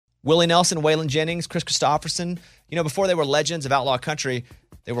Willie Nelson, Waylon Jennings, Chris Christopherson. Before they were legends of outlaw country,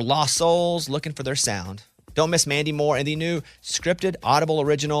 they were lost souls looking for their sound. Don't miss Mandy Moore and the new scripted Audible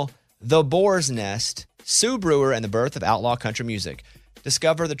original, The Boar's Nest, Sue Brewer and the Birth of Outlaw Country Music.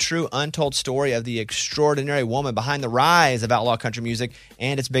 Discover the true untold story of the extraordinary woman behind the rise of outlaw country music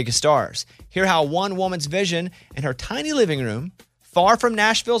and its biggest stars. Hear how one woman's vision in her tiny living room, far from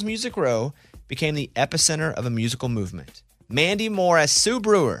Nashville's Music Row, became the epicenter of a musical movement. Mandy Moore as Sue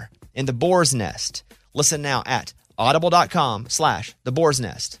Brewer in The Boar's Nest. Listen now at audible.com/The Boar's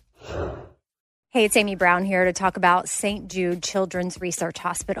Nest. Hey, it's Amy Brown here to talk about St. Jude Children's Research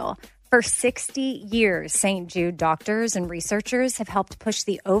Hospital. For 60 years, St. Jude doctors and researchers have helped push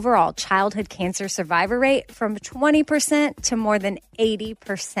the overall childhood cancer survivor rate from 20% to more than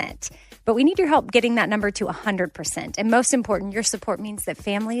 80%. But we need your help getting that number to 100%. And most important, your support means that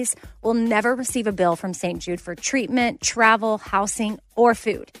families will never receive a bill from St. Jude for treatment, travel, housing, or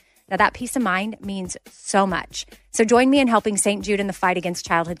food. Now, that peace of mind means so much. So join me in helping St. Jude in the fight against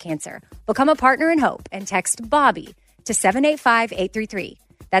childhood cancer. Become a partner in hope and text BOBBY to 785-833.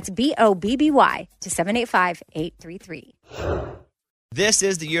 That's BOBBY to 785-833. This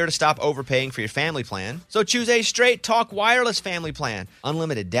is the year to stop overpaying for your family plan. So choose a Straight Talk wireless family plan.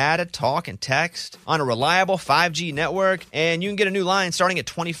 Unlimited data, talk, and text on a reliable 5G network. And you can get a new line starting at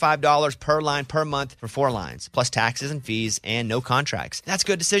 $25 per line per month for 4 lines, plus taxes and fees and no contracts. That's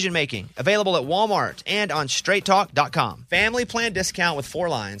good decision making. Available at Walmart and on straighttalk.com. Family plan discount with 4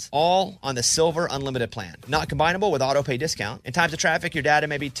 lines, all on the Silver Unlimited plan. Not combinable with auto pay discount. In times of traffic, your data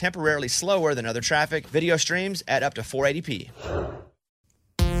may be temporarily slower than other traffic. Video streams at up to 480p.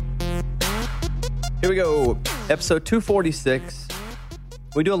 Here we go, episode 246.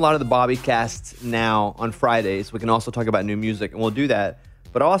 We do a lot of the Bobby casts now on Fridays. We can also talk about new music, and we'll do that.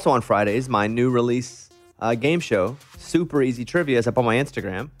 But also on Fridays, my new release game show, Super Easy Trivia, is up on my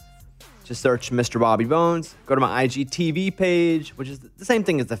Instagram. Just search Mr. Bobby Bones. Go to my IGTV page, which is the same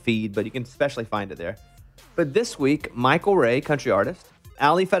thing as the feed, but you can especially find it there. But this week, Michael Ray, country artist,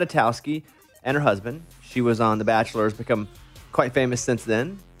 Ali Fedotowsky, and her husband. She was on The Bachelor, has become quite famous since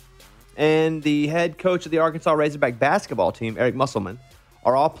then. And the head coach of the Arkansas Razorback basketball team, Eric Musselman,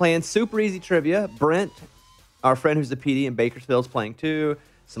 are all playing Super Easy Trivia. Brent, our friend who's the PD in Bakersfield, is playing too.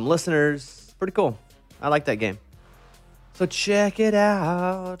 Some listeners. Pretty cool. I like that game. So check it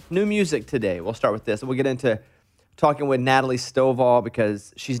out. New music today. We'll start with this. We'll get into talking with Natalie Stovall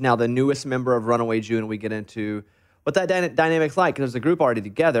because she's now the newest member of Runaway June. And we get into what that dynamic's like because there's a group already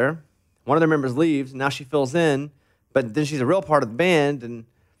together. One of their members leaves. And now she fills in. But then she's a real part of the band. And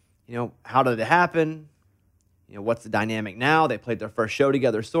how did it happen? What's the dynamic now? They played their first show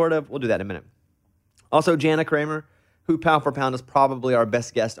together, sort of. We'll do that in a minute. Also, Jana Kramer, who pound for pound is probably our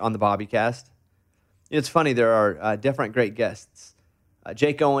best guest on the Bobby cast. It's funny, there are different great guests.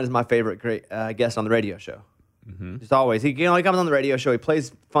 Jake Owen is my favorite great guest on the radio show. Mm-hmm. Just always. He comes on the radio show. He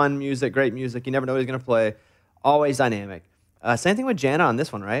plays fun music, great music. You never know what he's going to play. Always dynamic. Same thing with Jana on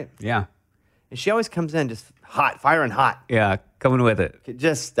this one, right? Yeah. And she always comes in just hot, firing hot. Yeah, coming with it.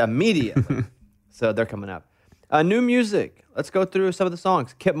 Just immediately. So they're coming up. New music. Let's go through some of the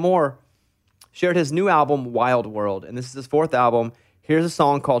songs. Kip Moore shared his new album, Wild World, and this is his 4th album. Here's a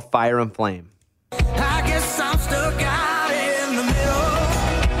song called Fire and Flame. I guess I'm stuck out in the middle,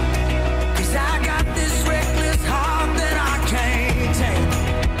 'cause I got this reckless heart that I can't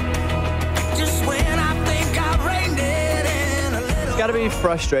take. Just when I think I've reined it in a little. It's got to be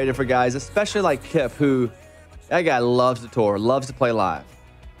frustrating for guys, especially like Kip, that guy loves to tour, loves to play live.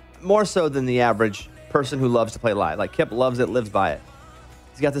 More so than the average person who loves to play live. Like Kip loves it, lives by it.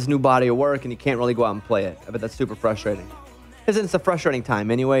 He's got this new body of work and he can't really go out and play it. I bet that's super frustrating. Because it's a frustrating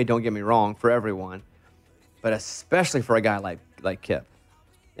time anyway, don't get me wrong, for everyone. But especially for a guy like Kip.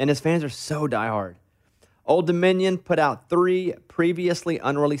 And his fans are so diehard. Old Dominion put out 3 previously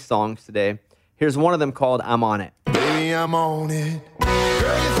unreleased songs today. Here's one of them called I'm On It. Baby, I'm on it. Girl,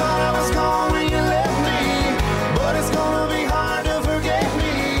 you thought I was gone when you left me, but it's gonna be hard to forget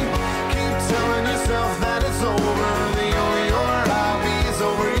me. Keep telling yourself that it's over. The only over I'll be is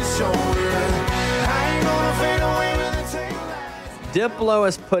over your shoulder. I ain't gonna fade away with the tail lights. Diplo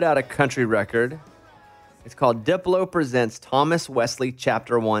has put out a country record. It's called Diplo Presents Thomas Wesley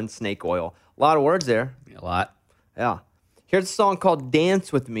Chapter 1 Snake Oil. A lot of words there. A lot. Yeah. Here's a song called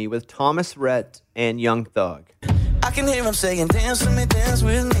Dance With Me with Thomas Rhett and Young Thug. I can hear him saying, dance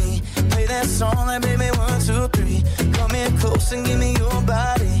with me, play that song like baby 1, 2, 3. Come in close and give me your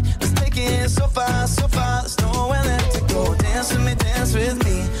body. Let's take it so far, there's nowhere left to go. Dance with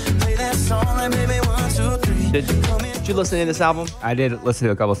me, play that song like baby 1, 2, 3. Did you listen to this album? I did listen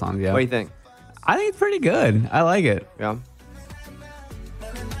to a couple songs, yeah. What do you think? I think it's pretty good. I like it. Yeah.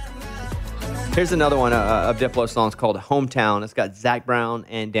 Here's another one of Diplo's songs called Hometown. It's got Zach Brown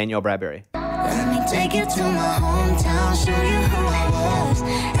and Danielle Bradbury. Let me take you to my hometown, show you who I was.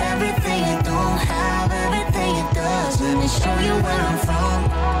 Everything you don't have, everything it does. Let me show you where I'm from.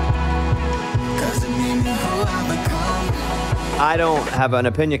 'Cause it made me who I become. I don't have an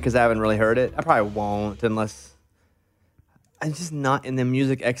opinion because I haven't really heard it. I probably won't unless I'm just not in the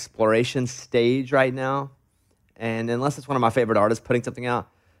music exploration stage right now. And unless it's one of my favorite artists putting something out.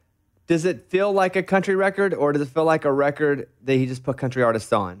 Does it feel like a country record or does it feel like a record that he just put country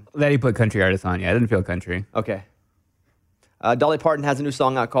artists on? That he put country artists on. Yeah, it didn't feel country. Okay. Dolly Parton has a new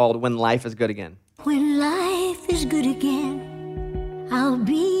song out called When Life is Good Again. When life is good again, I'll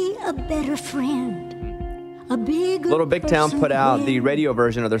be a better friend. A big Little Big Town put out the radio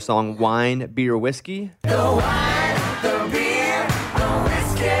version of their song Wine, Beer, Whiskey.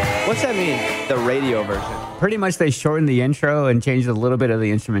 What's that mean, the radio version? Pretty much they shortened the intro and changed a little bit of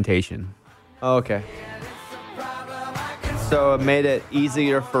the instrumentation. Oh, okay. So it made it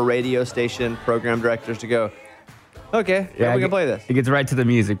easier for radio station program directors to go, okay, yeah, we can play this. It gets right to the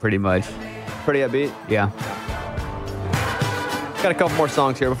music pretty much. Pretty upbeat. Yeah. Got a couple more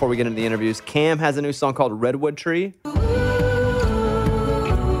songs here before we get into the interviews. Cam has a new song called Redwood Tree.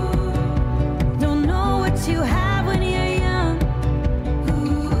 Don't know what you have when you're young,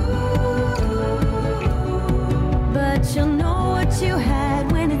 but you'll know what you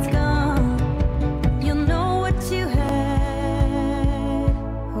had when it's gone. You'll know what you had.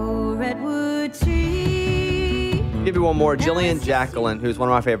 Oh, redwood tree. Give you one more. Jillian Jacqueline, who's one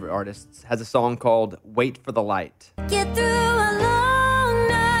of my favorite artists, has a song called Wait for the Light. Get through a long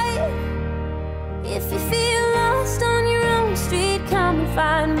night. If you feel lost on your own street, come and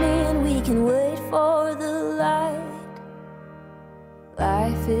find me and we can wait for the light.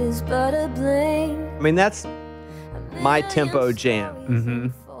 Life is but a blink. I mean, that's my tempo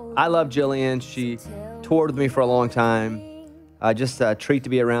jam. I love Jillian. She toured with me for a long time. Just a treat to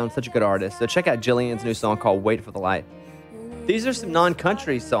be around. Such a good artist. So check out Jillian's new song called Wait for the Light. These are some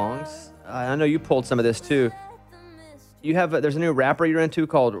non-country songs. I know you pulled some of this too. You have there's a new rapper you're into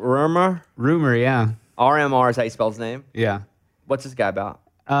called Rumor. Rumor, yeah. RMR is how you spell his name. Yeah. What's this guy about?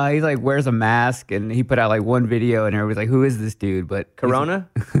 He like wears a mask and he put out like one video and everybody's like, who is this dude? But Corona?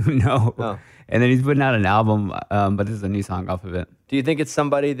 No. Oh. And then he's putting out an album, but this is a new song off of it. Do you think it's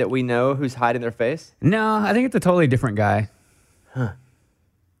somebody that we know who's hiding their face? No, I think it's a totally different guy.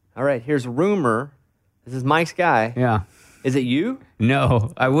 All right, here's Rumor. This is Mike's guy. Yeah. Is it you?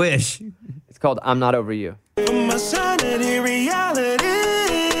 No, I wish. It's called I'm Not Over You. My sanity, reality.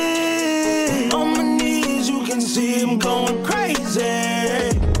 On my knees, you can see I'm going crazy.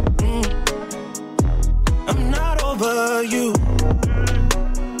 I'm not over you.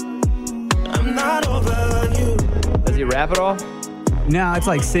 I'm not over you. Does he rap at all? No, it's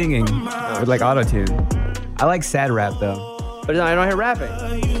like singing with like auto-tune. I like sad rap though. But I don't hear rapping.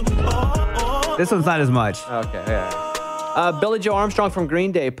 This one's not as much. Okay, yeah. Billy Joe Armstrong from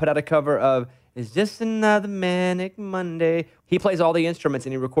Green Day put out a cover of Is This Another Manic Monday? He plays all the instruments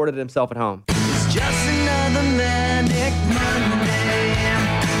and he recorded it himself at home. It's just another manic Monday.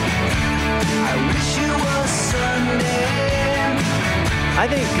 I wish it was Sunday. I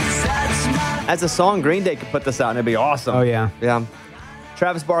think as a song, Green Day could put this out and it'd be awesome. Oh, yeah. Yeah.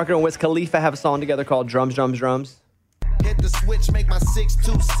 Travis Barker and Wiz Khalifa have a song together called Drums, Drums, Drums. Hit the switch, make my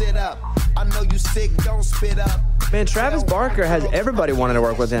 6'2" sit up. I know you sick, don't spit up. Man, Travis Barker has everybody wanting to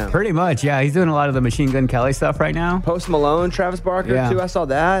work with him. Pretty much, yeah. He's doing a lot of the Machine Gun Kelly stuff right now. Post Malone, Travis Barker, Yeah. too. I saw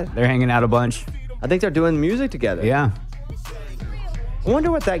that. They're hanging out a bunch. I think they're doing music together. Yeah. I wonder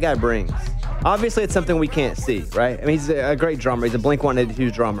what that guy brings. Obviously, it's something we can't see, right? I mean, he's a great drummer. He's a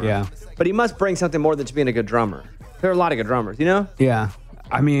Blink-182 drummer. Yeah. But he must bring something more than just being a good drummer. There are a lot of good drummers, you know? Yeah.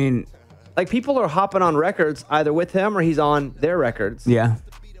 I mean, Like, people are hopping on records either with him or he's on their records. yeah,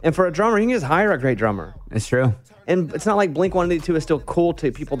 And for a drummer, you can just hire a great drummer. it's true. And it's not like Blink-182 is still cool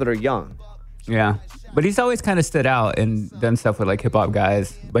to people that are young. Yeah. But he's always kind of stood out and done stuff with like hip hop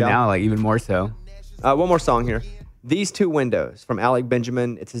guys. But Yeah. now, like, even more so. One more song here. These Two Windows from Alec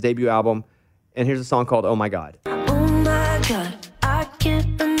Benjamin. It's his debut album. And here's a song called Oh My God. Oh my God, I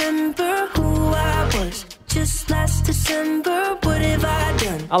can't remember who I was just last December. What have I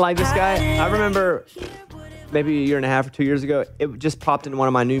done? I like this guy. I remember maybe a year and a half or 2 years ago, it just popped into one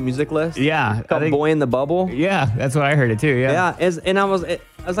of my new music lists. Yeah. I Called think- Boy in the Bubble. Yeah, that's what I heard it too. Yeah. Yeah, and I was like,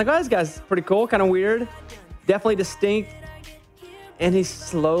 oh, this guy's pretty cool, kind of weird, definitely distinct, and he's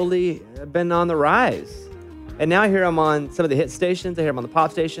slowly been on the rise. And now I hear him on some of the hit stations. I hear him on the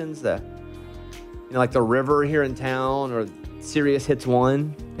pop stations, like the River here in town or Sirius Hits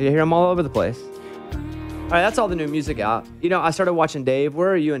 1. You hear him all over the place. All right, that's all the new music out. I started watching Dave. Where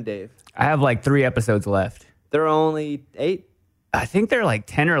are you and Dave? I have like 3 episodes left. There are only 8. I think they're like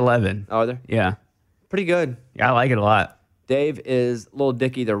 10 or 11. Are there? Yeah. Pretty good. Yeah, I like it a lot. Dave is Lil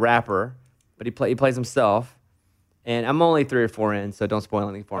Dicky, the rapper, but he plays himself. And I'm only 3 or 4 in, so don't spoil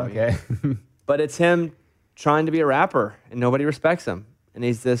anything for me. Okay. But it's him trying to be a rapper, and nobody respects him. And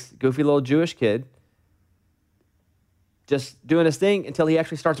he's this goofy little Jewish kid just doing his thing until he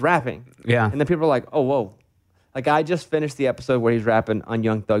actually starts rapping. Yeah. And then people are like, oh, whoa. Like, I just finished the episode where he's rapping on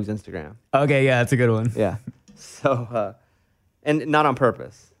Young Thug's Instagram. Okay, yeah, that's a good one. Yeah. So, and not on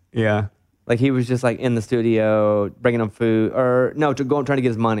purpose. Yeah. Like, he was just, like, in the studio, bringing him food, or, no, trying to get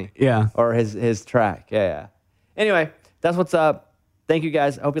his money. Yeah. Or his track. Yeah. Anyway, that's what's up. Thank you,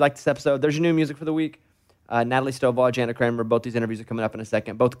 guys. I hope you liked this episode. There's your new music for the week. Natalie Stovall, Jana Kramer, both these interviews are coming up in a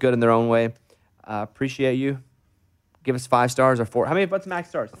second. Both good in their own way. Appreciate you. Give us 5 stars or 4. What's max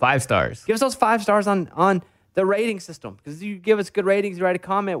stars? 5 stars. Give us those 5 stars on the rating system. Because if you give us good ratings, you write a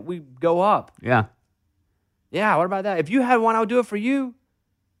comment, we go up. Yeah. Yeah, what about that? If you had one, I would do it for you.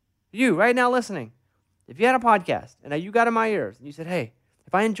 You, right now listening. If you had a podcast and you got in my ears and you said, hey,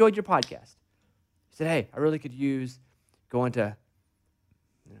 if I enjoyed your podcast, you said, hey, I really could use going to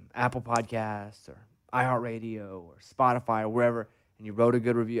Apple Podcasts or iHeartRadio or Spotify or wherever, and you wrote a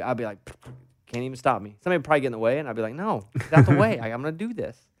good review, I'd be like, can't even stop me. Somebody would probably get in the way, and I'd be like, no, get out the way. I'm going to do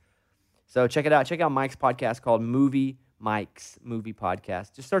this. So check it out. Check out Mike's podcast called Movie Mike's Movie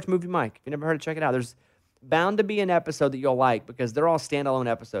Podcast. Just search Movie Mike. If you never heard it, check it out. There's bound to be an episode that you'll like because they're all standalone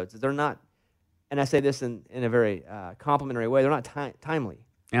episodes. They're not, and I say this in a very complimentary way, they're not timely.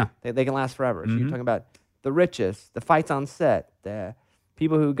 Yeah. They can last forever. So you're talking about the richest, the fights on set, the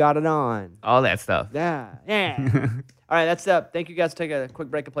people who got it on. All that stuff. Yeah. All right, that's up. Thank you guys. Take a quick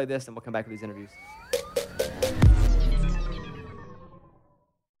break and play this, and we'll come back with these interviews.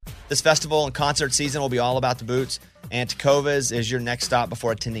 This festival and concert season will be all about the boots, and Tecovas is your next stop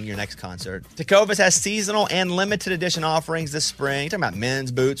before attending your next concert. Tecovas has seasonal and limited edition offerings this spring. You're talking about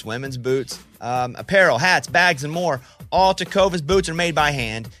men's boots, women's boots, apparel, hats, bags, and more. All Tecovas boots are made by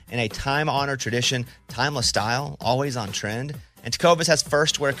hand in a time-honored tradition, timeless style, always on trend. And Tecovas has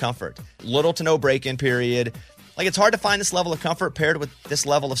first wear comfort, little to no break-in period. Like, it's hard to find this level of comfort paired with this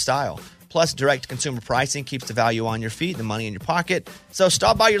level of style. Plus, direct consumer pricing keeps the value on your feet, the money in your pocket. So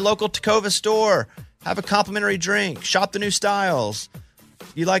stop by your local Tecovas store, have a complimentary drink, shop the new styles.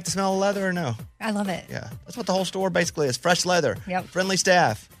 You like the smell of leather or no? I love it. Yeah, that's what the whole store basically is. Fresh leather, Yep. friendly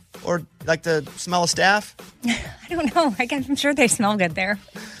staff, or like the smell of staff. I don't know. I'm sure they smell good there.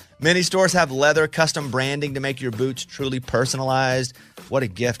 Many stores have leather custom branding to make your boots truly personalized. What a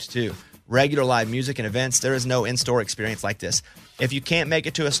gift, too. Regular live music and events, there is no in-store experience like this. If you can't make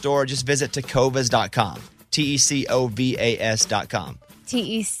it to a store, just visit Tecovas.com. Tecovas.com.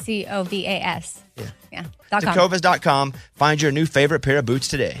 Tecovas. Yeah. .com. Tecovas.com. Find your new favorite pair of boots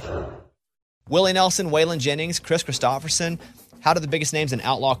today. Willie Nelson, Waylon Jennings, Chris Christopherson. How did the biggest names in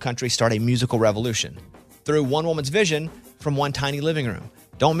outlaw country start a musical revolution? Through one woman's vision from one tiny living room.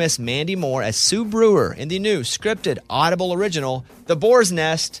 Don't miss Mandy Moore as Sue Brewer in the new scripted Audible original, The Boar's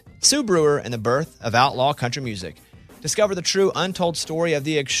Nest, Sue Brewer and the Birth of Outlaw Country Music. Discover the true untold story of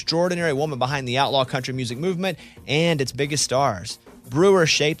the extraordinary woman behind the outlaw country music movement and its biggest stars. Brewer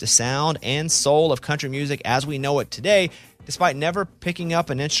shaped the sound and soul of country music as we know it today, despite never picking up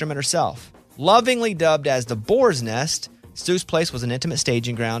an instrument herself. Lovingly dubbed as the Boar's Nest, Sue's place was an intimate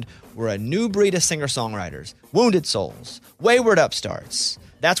staging ground where a new breed of singer-songwriters, wounded souls, wayward upstarts,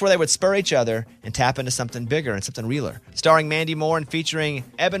 that's where they would spur each other and tap into something bigger and something realer. Starring Mandy Moore and featuring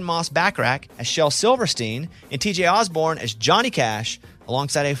Eben Moss Backrack as Shel Silverstein and TJ Osborne as Johnny Cash,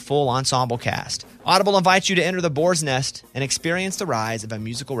 alongside a full ensemble cast. Audible invites you to enter the Boar's Nest and experience the rise of a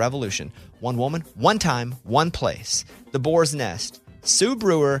musical revolution. One woman, one time, one place. The Boar's Nest, Sue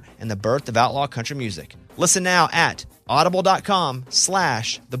Brewer, and the birth of outlaw country music. Listen now at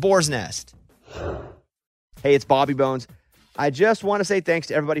audible.com/The Boar's Nest. Hey, it's Bobby Bones. I just want to say thanks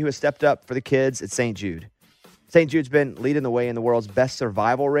to everybody who has stepped up for the kids at St. Jude. St. Jude's been leading the way in the world's best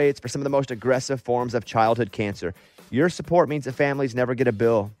survival rates for some of the most aggressive forms of childhood cancer. Your support means that families never get a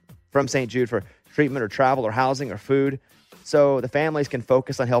bill from St. Jude for treatment or travel or housing or food, so the families can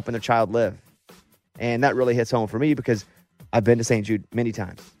focus on helping their child live. And that really hits home for me because I've been to St. Jude many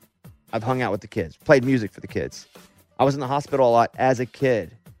times. I've hung out with the kids, played music for the kids. I was in the hospital a lot as a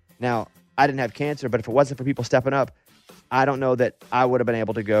kid. Now, I didn't have cancer, but if it wasn't for people stepping up, I don't know that I would have been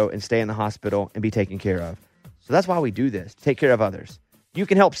able to go and stay in the hospital and be taken care of. So that's why we do this, take care of others. You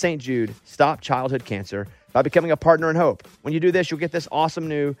can help St. Jude stop childhood cancer by becoming a partner in hope. When you do this, you'll get this awesome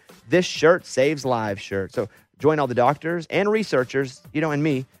new This Shirt Saves Lives shirt. So join all the doctors and researchers, and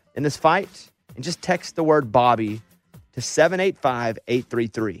me, in this fight, and just text the word Bobby to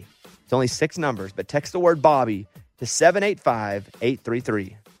 785-833. It's only 6 numbers, but text the word Bobby to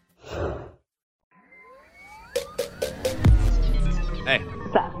 785-833. Hey.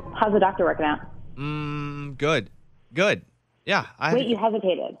 What's up? How's the doctor working out? Good. Yeah. Wait, you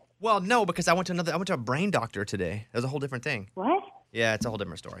hesitated. Well, no, because I went to a brain doctor today. That was a whole different thing. What? Yeah, it's a whole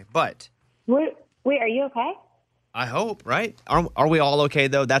different story. But Wait, are you okay? I hope, right? Are we all okay,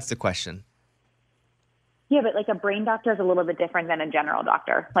 though? That's the question. Yeah, but like a brain doctor is a little bit different than a general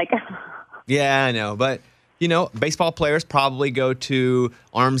doctor. Like, Yeah, I know. But, baseball players probably go to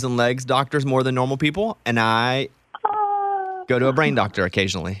arms and legs doctors more than normal people. And I go to a brain doctor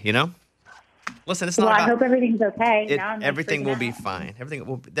occasionally, Listen, it's not well, about... I hope everything's okay. Now I'm, like, everything will freaking be out. fine.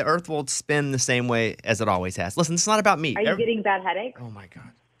 The earth will spin the same way as it always has. Listen, it's not about me. Are you getting bad headaches? Oh, my God.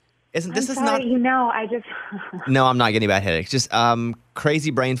 I'm sorry, I just... No, I'm not getting bad headaches. Just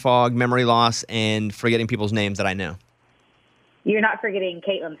crazy brain fog, memory loss, and forgetting people's names that I know. You're not forgetting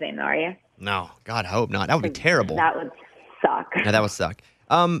Caitlin's name, though, are you? No, God, I hope not. That would be terrible. That would suck. Yeah, that would suck.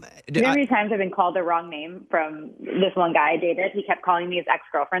 You know how many times I've been called the wrong name from this one guy I dated? He kept calling me his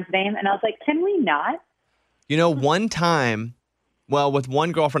ex-girlfriend's name, and I was like, can we not? One time, with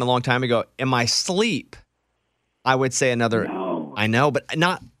one girlfriend a long time ago, in my sleep, I would say another. No. I know, but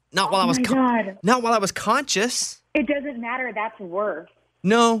not while I was. God. Not while I was conscious. It doesn't matter. That's worse.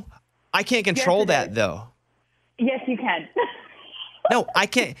 No, I can't control Yes, it that is. though. Yes, you can. No, I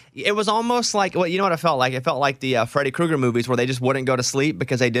can't. It was almost like, you know what it felt like? It felt like the Freddy Krueger movies where they just wouldn't go to sleep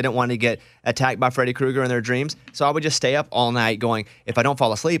because they didn't want to get attacked by Freddy Krueger in their dreams. So I would just stay up all night going, if I don't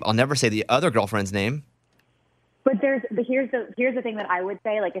fall asleep, I'll never say the other girlfriend's name. But here's the thing that I would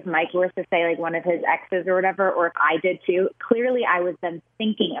say, like if Mike were to say like one of his exes or whatever, or if I did too, clearly I was then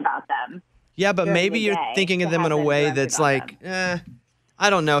thinking about them. Yeah, but during maybe the you're day thinking of to them in have a been way directed that's on like, them. I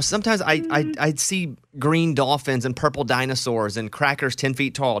don't know. Sometimes I see green dolphins and purple dinosaurs and crackers 10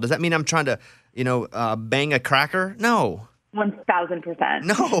 feet tall. Does that mean I'm trying to, bang a cracker? No. 1,000%.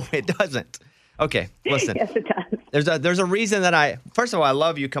 No, it doesn't. Okay, listen. Yes, it does. There's a reason that first of all, I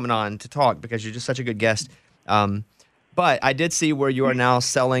love you coming on to talk because you're just such a good guest. But I did see where you are now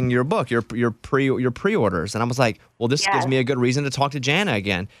selling your book, your pre-orders, and I was like, well, this gives me a good reason to talk to Jana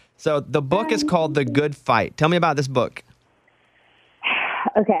again. So the book is called The Good Fight. Tell me about this book.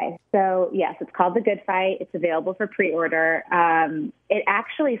 Okay, so yes, it's called The Good Fight. It's available for pre-order. It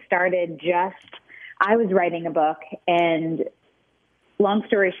actually started I was writing a book, and long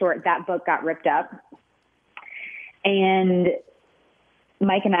story short, that book got ripped up. And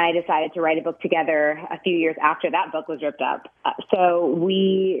Mike and I decided to write a book together a few years after that book was ripped up. So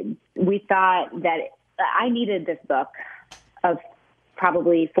we thought that I needed this book of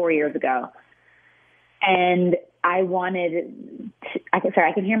probably 4 years ago. And I wanted I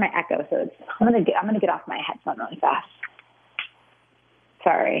can hear my echo, so I'm gonna get off my headphone really fast.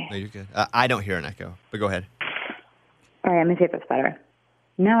 Sorry. No, you're good. I don't hear an echo, but go ahead. All right, let me see if it's better.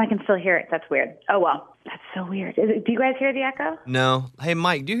 No, I can still hear it. That's weird. Oh, well, that's so weird. Do you guys hear the echo? No. Hey,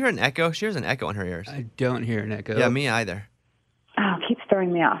 Mike, do you hear an echo? She hears an echo in her ears. I don't hear an echo. Yeah, me either. Oh, it keeps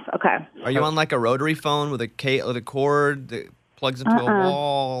throwing me off. Okay. Are you on like a rotary phone with a cord that plugs into a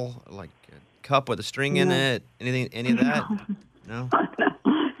wall, like a cup with a string in it? Any of that? No?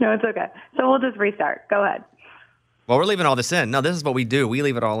 No, it's okay. So we'll just restart. Go ahead. Well, we're leaving all this in. No, this is what we do. We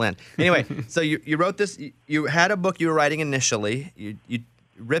leave it all in. Anyway, so you wrote this. You had a book you were writing initially. You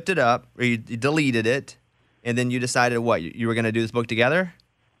ripped it up, or you deleted it, and then you decided what? You were going to do this book together?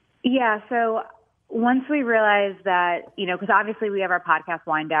 Yeah, so once we realized that, because obviously we have our podcast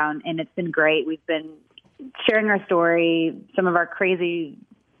Wind Down, and it's been great. We've been sharing our story, some of our crazy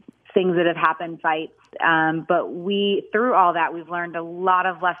things that have happened, fights. But through all that, we've learned a lot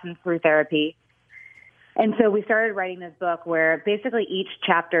of lessons through therapy. And so we started writing this book where basically each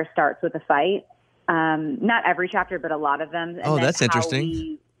chapter starts with a fight. Not every chapter, but a lot of them. And that's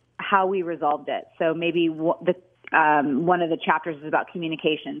interesting. How we resolved it. So maybe one of the chapters is about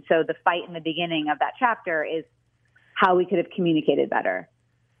communication. So the fight in the beginning of that chapter is how we could have communicated better.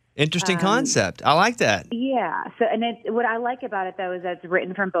 Interesting concept. I like that. Yeah. So, and what I like about it, though, is that it's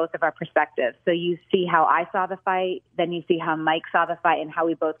written from both of our perspectives. So you see how I saw the fight, then you see how Mike saw the fight, and how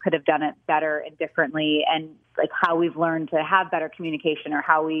we both could have done it better and differently, and like how we've learned to have better communication, or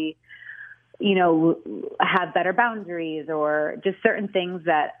how we, have better boundaries, or just certain things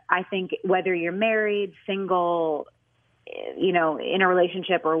that I think whether you're married, single, in a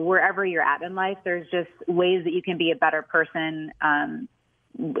relationship, or wherever you're at in life, there's just ways that you can be a better person.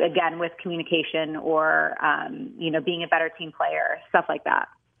 Again, with communication, or, being a better team player, stuff like that.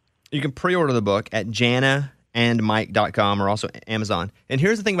 You can pre-order the book at janaandmike.com or also Amazon. And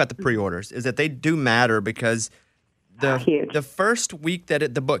here's the thing about the pre-orders is that they do matter because Huge. The first week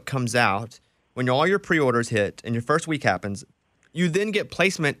that the book comes out, when all your pre-orders hit and your first week happens, you then get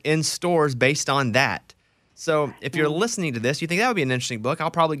placement in stores based on that. So if you're listening to this, you think that would be an interesting book. I'll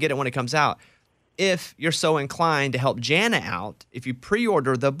probably get it when it comes out. If you're so inclined to help Jana out, if you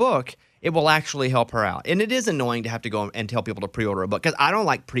pre-order the book, it will actually help her out. And it is annoying to have to go and tell people to pre-order a book because I don't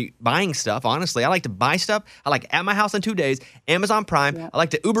like buying stuff, honestly. I like to buy stuff. I like at my house in 2 days, Amazon Prime. I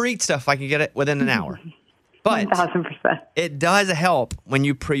like to Uber Eats stuff if I can get it within an hour. But 1,000%. it does help when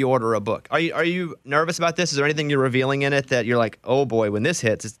you pre-order a book. Are you nervous about this? Is there anything you're revealing in it that you're like, oh boy, when this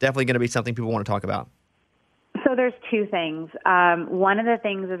hits, it's definitely going to be something people want to talk about? So there's two things. One of the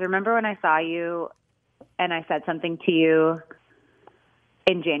things is, remember when I saw you and I said something to you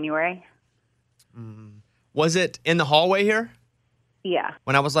in January? Was it in the hallway here? Yeah.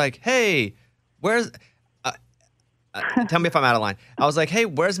 When I was like, hey, where's... tell me if I'm out of line. I was like, hey,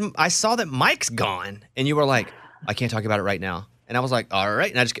 I saw that Mike's gone. And you were like, I can't talk about it right now. And I was like, all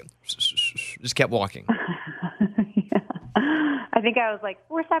right. And I just kept walking. Yeah. I think I was like,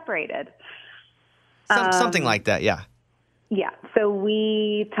 we're separated. Something like that, yeah. Yeah. So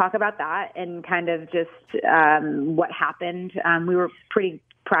we talk about that and kind of just what happened. We were pretty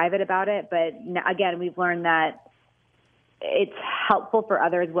private about it. But again, we've learned that it's helpful for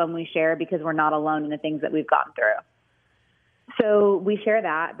others when we share because we're not alone in the things that we've gone through. So we share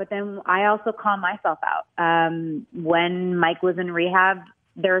that, but then I also call myself out. When Mike was in rehab,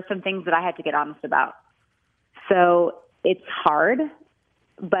 there were some things that I had to get honest about. So it's hard,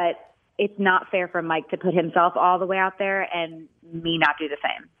 but it's not fair for Mike to put himself all the way out there and me not do the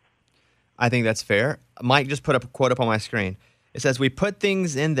same. I think that's fair. Mike just put up a quote up on my screen. It says, we put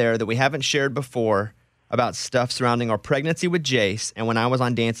things in there that we haven't shared before about stuff surrounding our pregnancy with Jace and when I was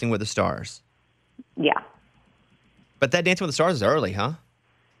on Dancing with the Stars. Yeah. But that Dancing with the Stars is early, huh?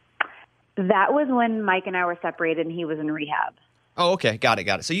 That was when Mike and I were separated and he was in rehab. Oh, okay. Got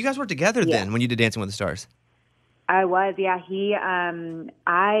it. So you guys were together then when you did Dancing with the Stars? I was, yeah.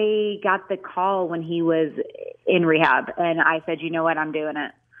 I got the call when he was in rehab, and I said, you know what, I'm doing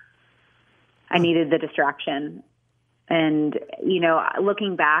it. I needed the distraction. And,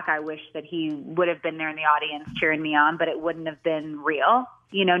 looking back, I wish that he would have been there in the audience cheering me on, but it wouldn't have been real,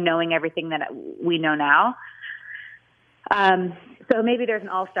 knowing everything that we know now. So maybe there's an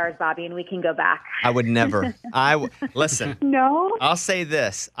All-Stars, Bobby, and we can go back. I would never. Listen. No? I'll say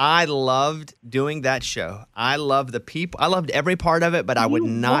this. I loved doing that show. I loved the people. I loved every part of it, but I would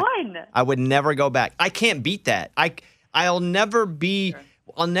not. Won. I would never go back. I can't beat that. I'll never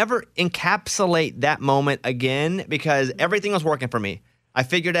encapsulate that moment again because everything was working for me. I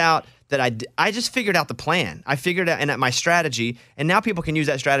figured out that I just figured out the plan. I figured out my strategy, and now people can use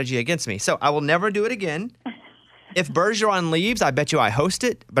that strategy against me. So I will never do it again. If Bergeron leaves, I bet you I host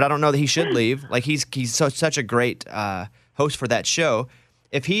it, but I don't know that he should leave. Like he's such a great host for that show.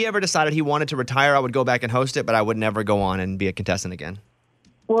 If he ever decided he wanted to retire, I would go back and host it, but I would never go on and be a contestant again.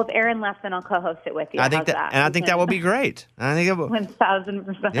 Well, if Aaron left, then I'll co-host it with you. I think that would be great. I think it would.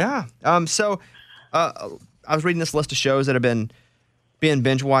 1,000%. Yeah. So I was reading this list of shows that have been being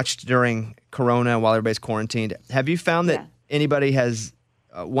binge watched during Corona while everybody's quarantined. Have you found that anybody has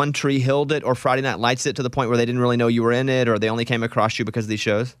One Tree Hill'd it or Friday Night Lights it to the point where they didn't really know you were in it, or they only came across you because of these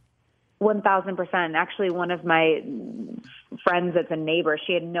shows? 1,000%. Actually, one of my friends that's a neighbor,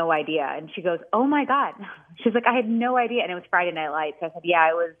 she had no idea. And she goes, oh, my God. She's like, I had no idea. And it was Friday Night Lights. I said,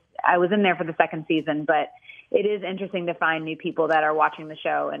 yeah, I was in there for the second season. But it is interesting to find new people that are watching the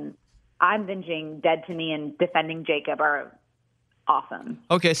show. And I'm binging Dead to Me and Defending Jacob are awesome.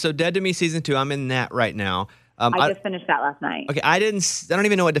 Okay, so Dead to Me Season 2, I'm in that right now. I just finished that last night. Okay, I don't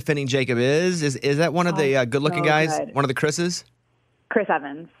even know what Defending Jacob is. Is that one of the good-looking guys? Good. One of the Chris's? Chris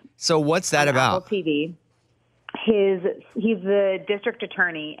Evans. So what's that about? Apple TV. He's the district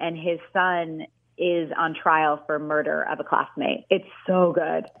attorney, and his son is on trial for murder of a classmate. It's so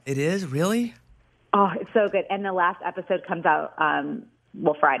good. It is? Really? Oh, it's so good. And the last episode comes out,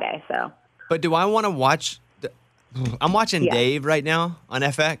 Friday. So. But do I want to watch? I'm watching Dave right now on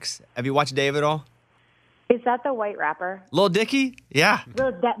FX. Have you watched Dave at all? Is that the white rapper? Lil Dicky? Yeah.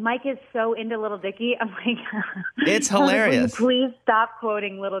 That Mike is so into Lil Dicky. I'm like, it's hilarious. Please stop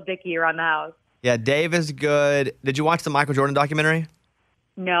quoting Lil Dicky around the house. Yeah, Dave is good. Did you watch the Michael Jordan documentary?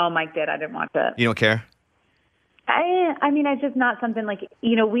 No, Mike did. I didn't watch it. You don't care? I mean, it's just not something like,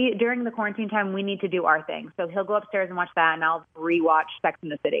 we during the quarantine time, we need to do our thing. So he'll go upstairs and watch that, and I'll rewatch Sex and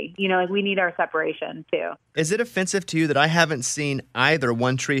the City. We need our separation, too. Is it offensive to you that I haven't seen either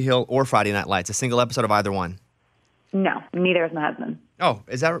One Tree Hill or Friday Night Lights, a single episode of either one? No, neither is my husband. Oh,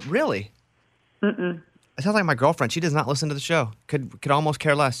 is that really? Mm-mm. It sounds like my girlfriend. She does not listen to the show. Could almost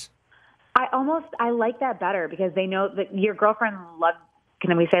care less. I like that better because they know that your girlfriend loves,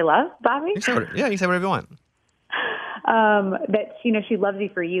 can we say love, Bobby? You can say you can say whatever you want. That, she loves you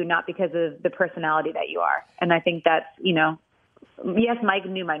for you, not because of the personality that you are. And I think that's, yes, Mike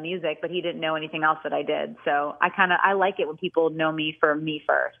knew my music, but he didn't know anything else that I did. So I like it when people know me for me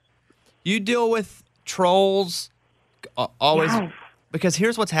first. You deal with trolls always. Yes. Because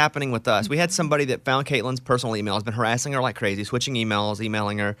here's what's happening with us. We had somebody that found Caitlin's personal email, has been harassing her like crazy, switching emails,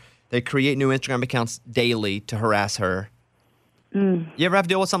 emailing her. They create new Instagram accounts daily to harass her. You ever have to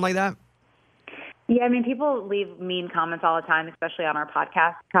deal with something like that? Yeah, I mean, people leave mean comments all the time, especially on our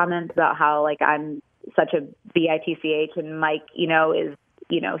podcast comments about how, like, I'm such a bitch and Mike, is,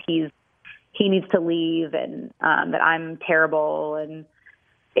 he needs to leave and that I'm terrible. And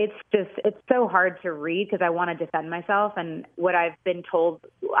it's so hard to read because I want to defend myself. And what I've been told,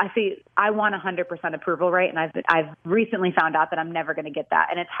 I want 100% approval rate. And I've recently found out that I'm never going to get that.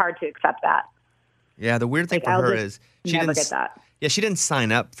 And it's hard to accept that. Yeah, the weird thing for her is she never didn't get that. Yeah, she didn't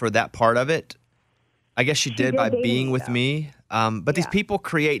sign up for that part of it. I guess she did by being with me. But these people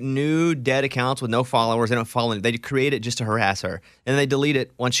create new dead accounts with no followers. They don't follow it. They create it just to harass her. And they delete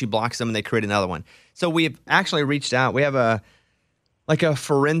it once she blocks them and they create another one. So we've actually reached out. We have a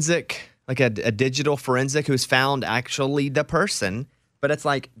forensic, a digital forensic who's found actually the person. But it's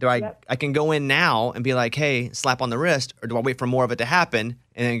like, I can go in now and be like, hey, slap on the wrist, or do I wait for more of it to happen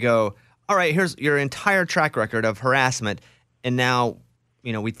and then go, all right, here's your entire track record of harassment, and now,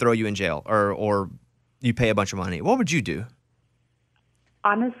 we throw you in jail or you pay a bunch of money. What would you do?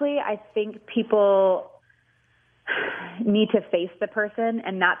 Honestly, I think people need to face the person,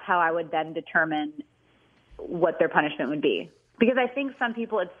 and that's how I would then determine what their punishment would be. Because I think some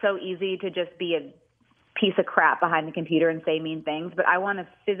people, it's so easy to just be a piece of crap behind the computer and say mean things, but I want to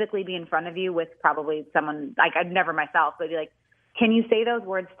physically be in front of you with probably someone, like, I'd never myself, but be like, can you say those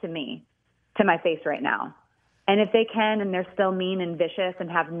words to me, to my face right now? And if they can, and they're still mean and vicious and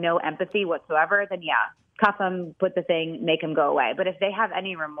have no empathy whatsoever, then yeah, cuff them, put the thing, make them go away. But if they have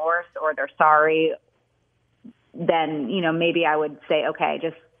any remorse or they're sorry, then, maybe I would say, okay,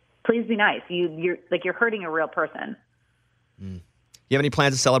 just please be nice. You're hurting a real person. You have any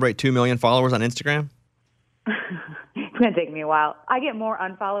plans to celebrate 2 million followers on Instagram? It's going to take me a while. I get more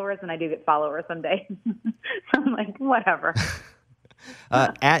unfollowers than I do get followers someday. So I'm like, whatever.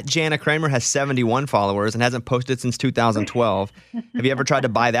 At Jana Kramer has 71 followers and hasn't posted since 2012. Have you ever tried to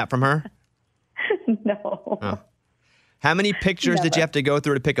buy that from her? No. Oh. How many pictures did you have to go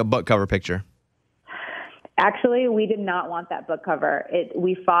through to pick a book cover picture? Actually, we did not want that book cover.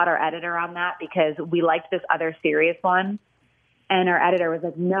 We fought our editor on that because we liked this other serious one. And our editor was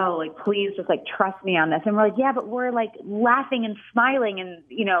like, no, like, please just trust me on this. And we're like, yeah, but we're laughing and smiling. And,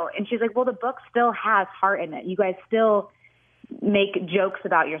 and she's like, well, the book still has heart in it. You guys still make jokes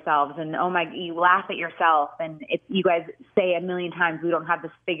about yourselves. And, you laugh at yourself. And you guys say a million times, we don't have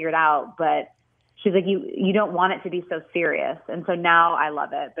this figured out. But she's like, you don't want it to be so serious. And so now I love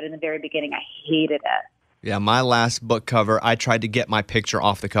it. But in the very beginning, I hated it. Yeah, my last book cover, I tried to get my picture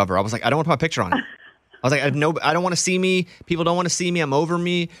off the cover. I was like, I don't want to put my picture on it. I was like, I don't want to see me. People don't want to see me. I'm over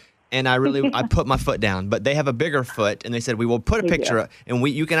me. And I put my foot down. But they have a bigger foot, and they said, we will put a picture, and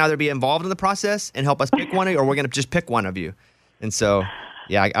you can either be involved in the process and help us pick one, or we're going to just pick one of you. And so,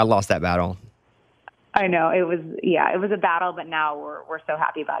 yeah, I lost that battle. I know. It was a battle, but now we're so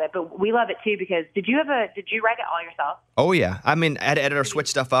happy about it. But we love it, too, because did you write it all yourself? Oh, yeah. I mean, I had to editor switch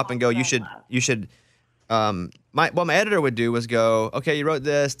stuff up and go, you should. What my editor would do was go, okay, you wrote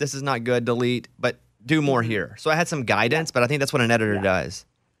this is not good, delete, but do more here. So I had some guidance, but I think that's what an editor does.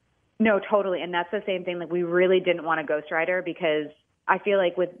 No, totally. And that's the same thing. We really didn't want a ghostwriter because I feel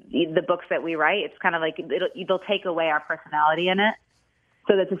like with the books that we write, it's kind of like they'll take away our personality in it.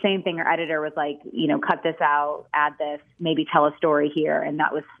 So that's the same thing. Our editor was like, cut this out, add this, maybe tell a story here. And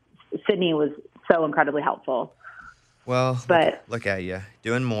Sydney was so incredibly helpful. Well, but look at you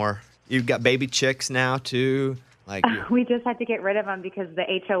doing more. You've got baby chicks now too. We just had to get rid of them because the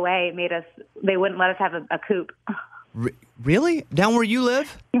HOA they wouldn't let us have a coop. Really? Down where you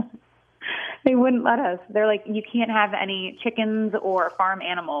live? They wouldn't let us. They're like, you can't have any chickens or farm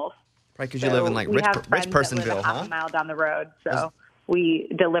animals. Right, because you live in rich Personville, half a mile down the road. So we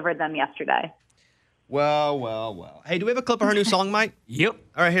delivered them yesterday. Well. Hey, do we have a clip of her new song, Mike? Yep.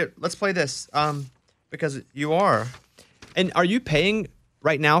 All right, here. Let's play this. Because you are. And are you paying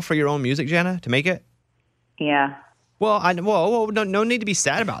right now for your own music, Jana, to make it? Yeah. Well, no need to be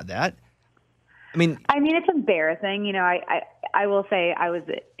sad about that. I mean, it's embarrassing. I will say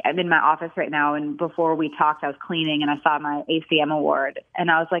I'm in my office right now, and before we talked, I was cleaning, and I saw my ACM award, and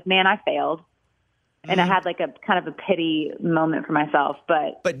I was like, man, I failed. and I had like a kind of a pity moment for myself.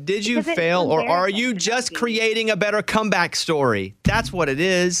 But did you Because it's fail, or are embarrassing you to just not be. creating a better comeback story? That's what it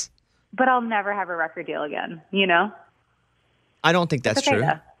is. But I'll never have a record deal again. You know? I don't think that's It's okay, true.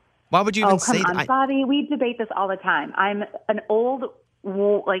 though. Why would you even Oh, come say on, that? Bobby. We debate this all the time. I'm an old,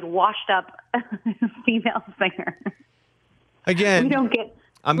 washed up female singer. Again, We don't get.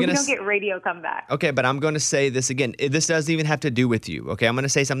 I'm we gonna don't s- get radio comeback. Okay, but I'm going to say this again. This doesn't even have to do with you. Okay, I'm going to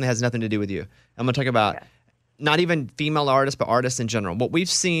say something that has nothing to do with you. I'm going to talk about not even female artists, but artists in general. What we've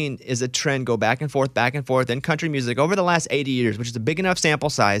seen is a trend go back and forth in country music over the last 80 years, which is a big enough sample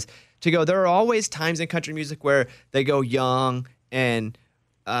size to go. There are always times in country music where they go young and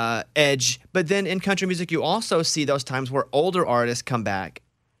edge, but then in country music, you also see those times where older artists come back,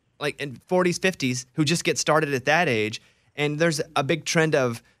 like in 40s, 50s, who just get started at that age. And there's a big trend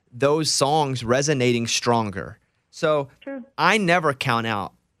of those songs resonating stronger. So I never count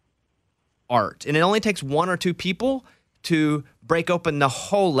out art. And it only takes one or two people to break open the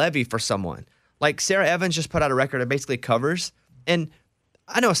whole levee for someone. Like Sarah Evans just put out a record that basically covers. And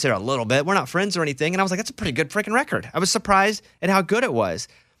I know Sarah a little bit. We're not friends or anything. And I was like, that's a pretty good freaking record. I was surprised at how good it was.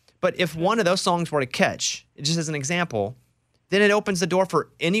 But if one of those songs were to catch, just as an example, then it opens the door for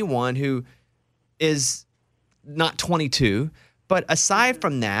anyone who is not 22. But aside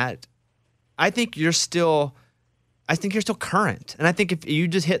from that, I think you're still current. And I think if you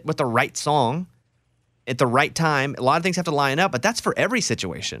just hit with the right song at the right time, a lot of things have to line up, but that's for every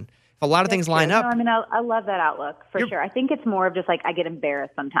situation. If a lot of things line No, up, I mean, I love that outlook for sure. I think it's more of just like I get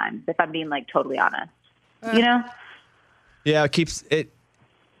embarrassed sometimes, if I'm being like totally honest. You know? yeah, it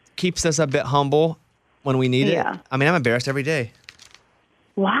keeps us a bit humble when we need Yeah. it. I mean, I'm embarrassed every day.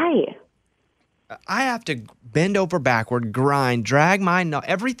 Why? I have to bend over backward, grind, drag my nose.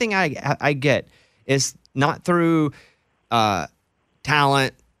 Everything I get is not through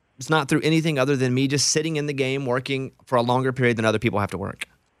talent. It's not through anything other than me just sitting in the game, working for a longer period than other people have to work.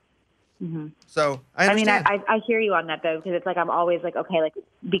 Mm-hmm. So I mean, I hear you on that though, because it's like I'm always like, okay, like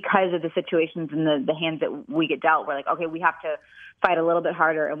because of the situations and the hands that we get dealt, we're like, okay, we have to fight a little bit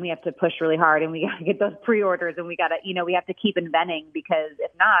harder and we have to push really hard and we got to get those pre-orders and we got to, we have to keep inventing, because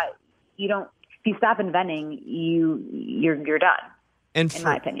if not, if you stop inventing, you're done. And in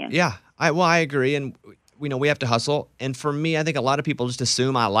my opinion. Yeah, I agree, and we have to hustle. And for me, I think a lot of people just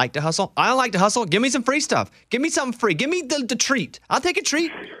assume I like to hustle. I don't like to hustle. Give me some free stuff. Give me something free. Give me the treat. I'll take a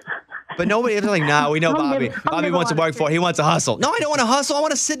treat. But nobody is like, no, we know Bobby. Bobby wants to work for it. He wants to hustle. No, I don't want to hustle. I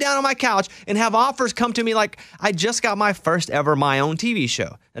want to sit down on my couch and have offers come to me like I just got my first ever my own TV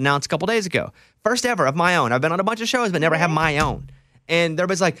show announced a couple days ago. First ever of my own. I've been on a bunch of shows, but never had my own. And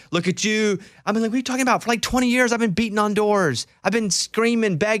everybody's like, look at you. I mean, like, what are you talking about? For like 20 years, I've been beating on doors. I've been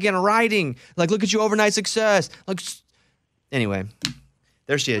screaming, begging, writing. Like, look at you, overnight success. Like, anyway,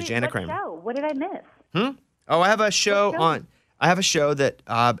 there she is, Jana Kramer. Show? What did I miss? Oh, I have a show that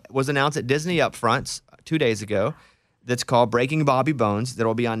was announced at Disney Upfronts 2 days ago that's called Breaking Bobby Bones. That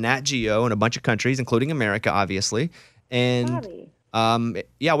will be on Nat Geo in a bunch of countries, including America, obviously. And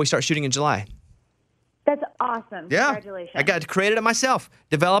we start shooting in July. That's awesome. Yeah. Congratulations. I got to create it myself.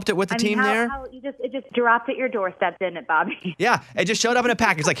 Developed it with the team there. It just dropped at your doorstep, didn't it, Bobby? Yeah, it just showed up in a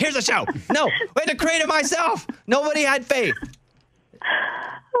package. Like, here's a show. No, I had to create it myself. Nobody had faith.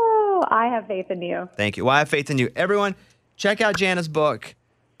 Oh, I have faith in you. Thank you. Well, I have faith in you. Everyone, check out Jana's book.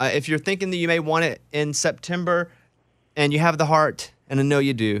 If you're thinking that you may want it in September and you have the heart, and I know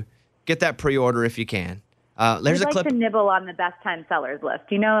you do, get that pre-order if you can. There's We'd a clip. like to nibble on the best time sellers list,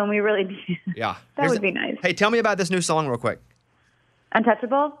 and we really do. Yeah. That would be nice. Hey, tell me about this new song real quick.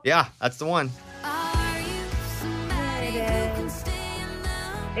 Untouchable? Yeah, that's the one.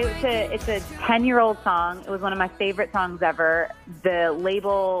 It's a 10-year-old song. It was one of my favorite songs ever. The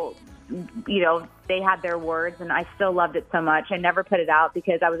label, they had their words, and I still loved it so much. I never put it out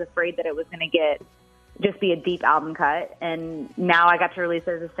because I was afraid that it was going to just be a deep album cut. And now I got to release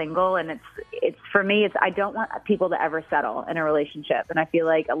it as a single, and it's for me, I don't want people to ever settle in a relationship. And I feel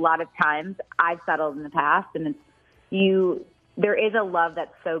like a lot of times I've settled in the past, and there is a love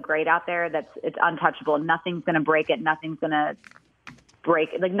that's so great out there it's untouchable. Nothing's going to break it. Nothing's going to break,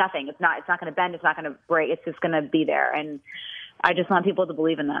 like nothing. It's not going to bend. It's not going to break. It's just going to be there. And I just want people to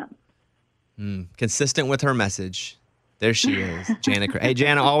believe in that. Consistent with her message. There she is, Jana. Hey,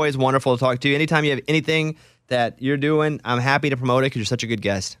 Jana, always wonderful to talk to you. Anytime you have anything that you're doing, I'm happy to promote it because you're such a good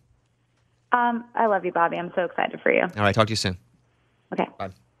guest. I love you, Bobby. I'm so excited for you. All right, talk to you soon. Okay.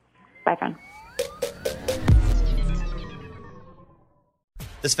 Bye. Bye, friend.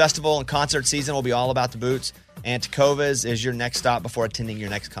 This festival and concert season will be all about the boots, and Tecovas is your next stop before attending your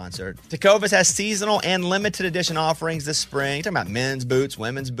next concert. Tecovas has seasonal and limited edition offerings this spring. You're talking about men's boots,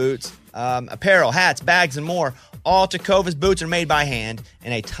 women's boots, apparel, hats, bags, and more. All Tecovas boots are made by hand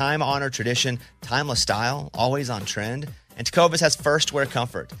in a time-honored tradition, timeless style, always on trend. And Tecovas has first wear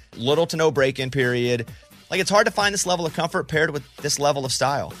comfort, little to no break-in period. Like, it's hard to find this level of comfort paired with this level of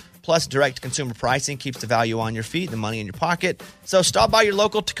style. Plus, direct consumer pricing keeps the value on your feet, the money in your pocket. So stop by your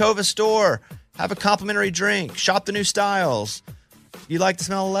local Tecovas store. Have a complimentary drink. Shop the new styles. You like the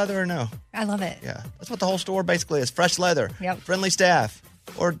smell of leather or no? I love it. Yeah. That's what the whole store basically is. Fresh leather. Yep. Friendly staff.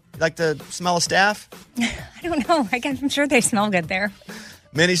 Or like the smell of staff? I don't know. I'm sure they smell good there.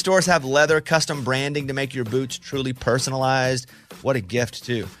 Many stores have leather custom branding to make your boots truly personalized. What a gift,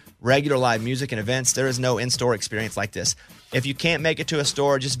 too. Regular live music and events, there is no in-store experience like this. If you can't make it to a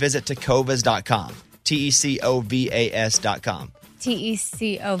store, just visit tecovas.com. Tecovas.com.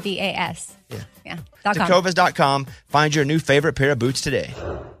 Tecovas. Yeah. .com. Tecovas.com. Find your new favorite pair of boots today.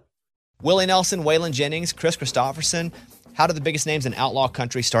 Willie Nelson, Waylon Jennings, Chris Christopherson. How did the biggest names in outlaw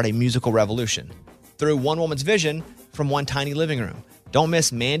country start a musical revolution? Through one woman's vision from one tiny living room. Don't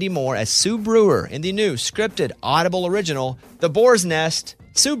miss Mandy Moore as Sue Brewer in the new scripted Audible original, The Boar's Nest,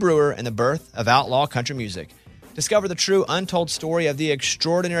 Sue Brewer and the Birth of Outlaw Country Music. Discover the true untold story of the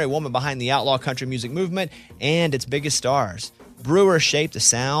extraordinary woman behind the outlaw country music movement and its biggest stars. Brewer shaped the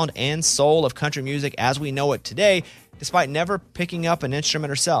sound and soul of country music as we know it today, despite never picking up an instrument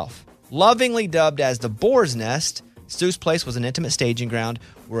herself. Lovingly dubbed as the Boar's Nest, Sue's place was an intimate staging ground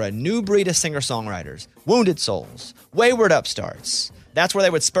where a new breed of singer-songwriters, wounded souls, wayward upstarts, that's where they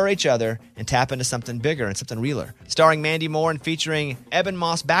would spur each other and tap into something bigger and something realer. Starring Mandy Moore and featuring Eben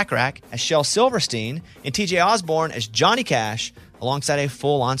Moss Backrack as Shel Silverstein and TJ Osborne as Johnny Cash, alongside a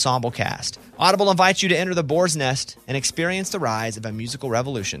full ensemble cast. Audible invites you to enter the Boar's Nest and experience the rise of a musical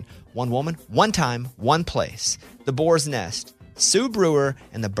revolution. One woman, one time, one place. The Boar's Nest, Sue Brewer,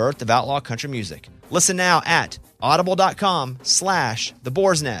 and the birth of outlaw country music. Listen now at audible.com/The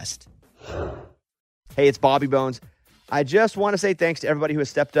Boar's Nest. Hey, it's Bobby Bones. I just want to say thanks to everybody who has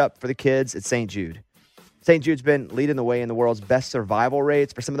stepped up for the kids at St. Jude. St. Jude's been leading the way in the world's best survival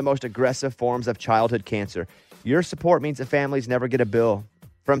rates for some of the most aggressive forms of childhood cancer. Your support means that families never get a bill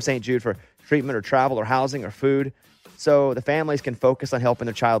from St. Jude for treatment or travel or housing or food, so the families can focus on helping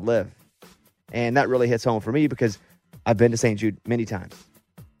their child live. And that really hits home for me because I've been to St. Jude many times.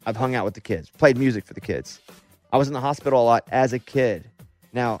 I've hung out with the kids, played music for the kids. I was in the hospital a lot as a kid.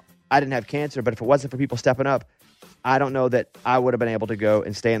 Now, I didn't have cancer, but if it wasn't for people stepping up, I don't know that I would have been able to go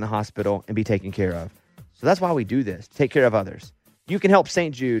and stay in the hospital and be taken care of. So that's why we do this, to take care of others. You can help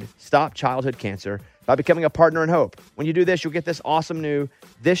St. Jude stop childhood cancer by becoming a partner in hope. When you do this, you'll get this awesome new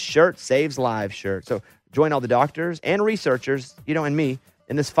This Shirt Saves Lives shirt. So join all the doctors and researchers, and me,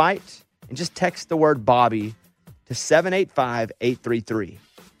 in this fight, and just text the word Bobby to 785-833.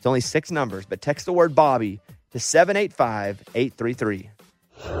 It's only 6 numbers, but text the word Bobby to 785-833.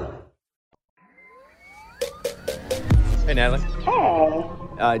 Hey, Natalie.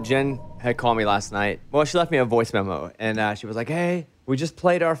 Hey. Jen had called me last night. Well, she left me a voice memo, and she was like, hey, we just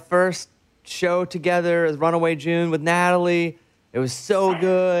played our first show together as Runaway June with Natalie. It was so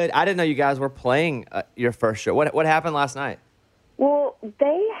good. I didn't know you guys were playing your first show. What happened last night? Well,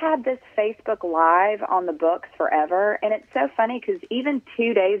 they had this Facebook Live on the books forever, and it's so funny because even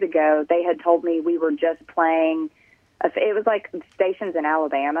 2 days ago, they had told me we were just playing. It was like stations in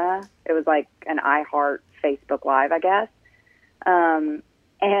Alabama. It was like an iHeart Facebook Live, I guess.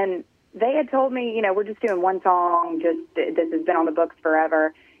 And they had told me, we're just doing one song, this has been on the books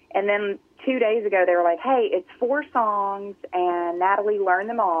forever. And then 2 days ago, they were like, hey, it's 4 songs, and Natalie learned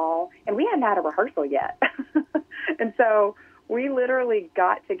them all. And we hadn't had a rehearsal yet. And so we literally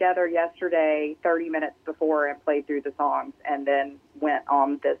got together yesterday, 30 minutes before, and played through the songs, and then went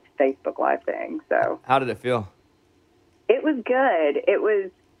on this Facebook Live thing. So how did it feel? It was good. It was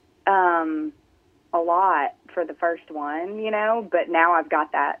a lot for the first one, but now I've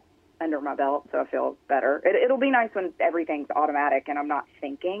got that under my belt, so I feel better. It'll be nice when everything's automatic and I'm not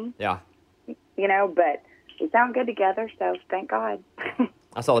thinking. Yeah. But we sound good together, so thank God.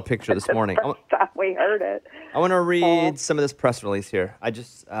 I saw the picture this morning. First time we heard it. I want to read some of this press release here.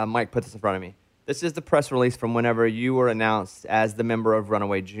 Mike put this in front of me. This is the press release from whenever you were announced as the member of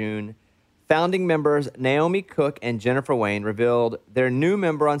Runaway June. Founding members Naomi Cook and Jennifer Wayne revealed their new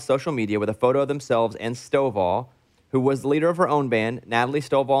member on social media with a photo of themselves and Stovall, who was the leader of her own band, Natalie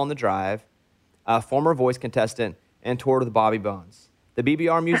Stovall on the Drive, a former Voice contestant, and toured with Bobby Bones. The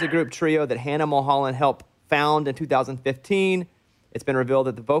BBR music group trio that Hannah Mulholland helped found in 2015. It's been revealed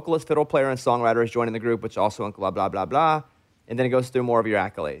that the vocalist, fiddle player, and songwriter is joining the group, which also blah, blah, blah, blah. and then it goes through more of your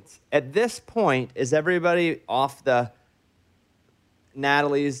accolades. At this point, is everybody off the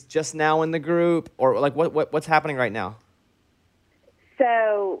Natalie's just now in the group, or like what's happening right now?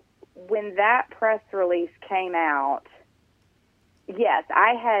 So when that press release came out, yes,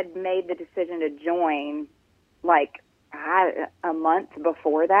 I had made the decision to join like a month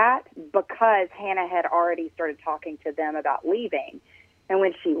before that because Hannah had already started talking to them about leaving. And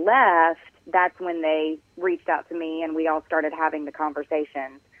when she left, that's when they reached out to me and we all started having the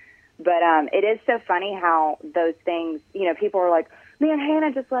conversations. But it is so funny how those things, you know, people are like, man,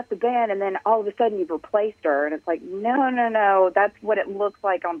 Hannah just left the band, and then all of a sudden you've replaced her. And it's like, no, that's what it looks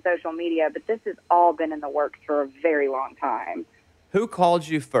like on social media. But this has all been in the works for a very long time. Who called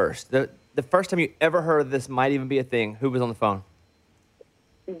you first? The first time you ever heard this might even be a thing, who was on the phone?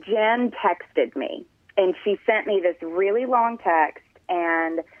 Jen texted me, and she sent me this really long text.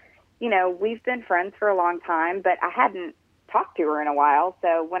 And, you know, we've been friends for a long time, but I hadn't talked to her in a while.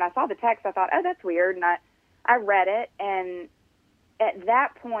 So when I saw the text, I thought, oh, that's weird. And I read it, and at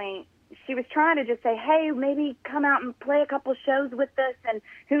that point, she was trying to just say, hey, maybe come out and play a couple shows with us, and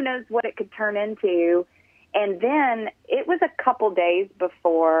who knows what it could turn into. And then it was a couple days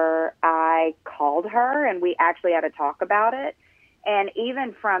before I called her, and we actually had a talk about it. And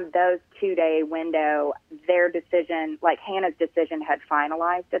even from those 2-day window, their decision, like Hannah's decision, had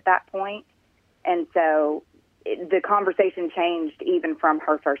finalized at that point. And so the conversation changed even from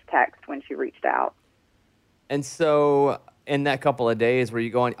her first text when she reached out. And so in that couple of days, were you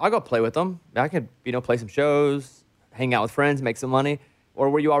going, I'll go play with them. I could, play some shows, hang out with friends, make some money.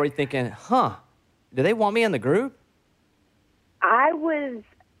 Or were you already thinking, do they want me in the group? I was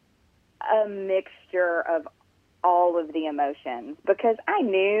a mixture of all of the emotions because I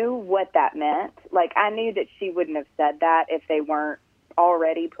knew what that meant. Like, I knew that she wouldn't have said that if they weren't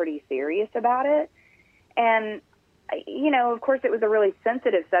already pretty serious about it. And, of course, it was a really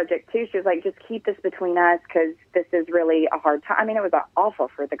sensitive subject, too. She was like, just keep this between us because this is really a hard time. I mean, it was awful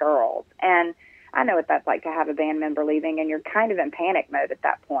for the girls. And I know what that's like to have a band member leaving, and you're kind of in panic mode at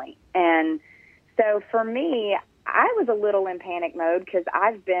that point. And so for me, I was a little in panic mode because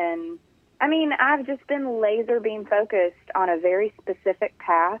I've just been laser beam focused on a very specific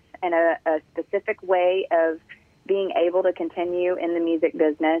path and a specific way of being able to continue in the music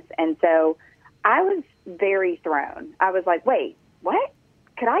business. And so I was very thrown. I was like, wait, what?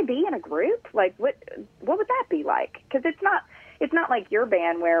 Could I be in a group? Like, what would that be like? Because it's not like your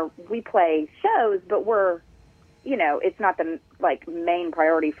band where we play shows, but it's not the main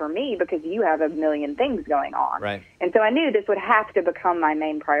priority for me because you have a million things going on. Right. And so I knew this would have to become my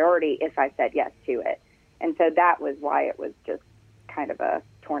main priority if I said yes to it. And so that was why it was just kind of a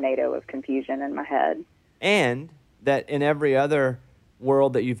tornado of confusion in my head. And that in every other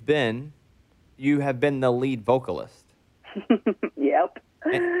world that you've been, you have been the lead vocalist. Yep.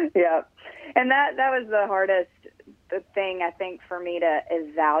 Yep. And that was the hardest thing, I think, for me to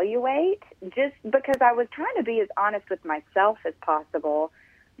evaluate, just because I was trying to be as honest with myself as possible,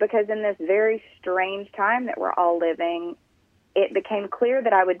 because in this very strange time that we're all living, it became clear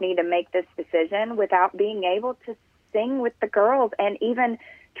that I would need to make this decision without being able to sing with the girls and even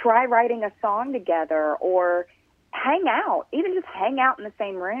try writing a song together or hang out, even just hang out in the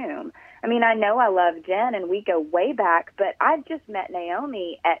same room. I mean, I know I love Jen and we go way back, but I've just met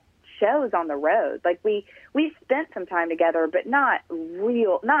Naomi at shows on the road. Like we spent some time together, but not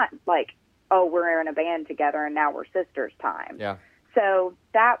like, oh, we're in a band together and now we're sisters time. Yeah. So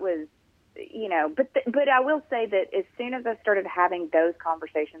that was, but I will say that as soon as I started having those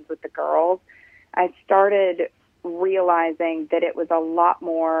conversations with the girls, I started realizing that it was a lot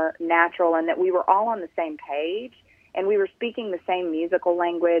more natural and that we were all on the same page and we were speaking the same musical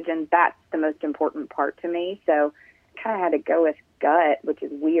language, and that's the most important part to me. So kind of had to go with gut, which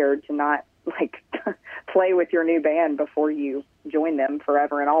is weird to not play with your new band before you join them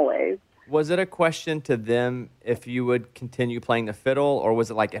forever and always. Was it a question to them if you would continue playing the fiddle, or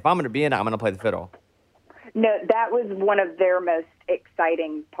was it like, if I'm going to be in it, I'm going to play the fiddle? No, that was one of their most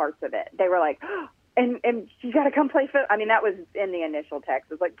exciting parts of it. They were like, oh, and you got to come play fiddle. I mean, that was in the initial text.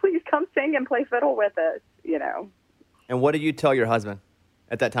 It was like, please come sing and play fiddle with us, And what did you tell your husband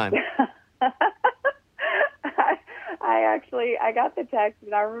at that time? I got the text,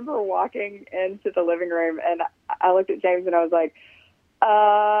 and I remember walking into the living room, and I looked at James, and I was like,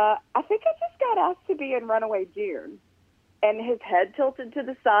 I think I just got asked to be in Runaway June. And his head tilted to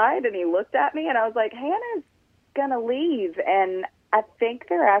the side, and he looked at me, and I was like, Hannah's going to leave, and I think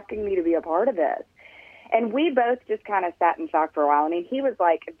they're asking me to be a part of this. And we both just kind of sat in shock for a while. I mean, he was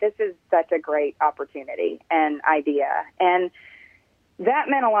like, this is such a great opportunity and idea. And that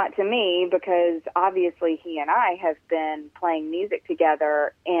meant a lot to me because obviously he and I have been playing music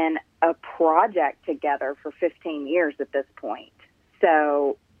together in a project together for 15 years at this point.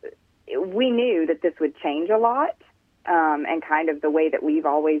 So we knew that this would change a lot, and kind of the way that we've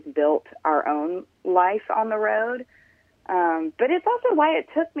always built our own life on the road. But it's also why it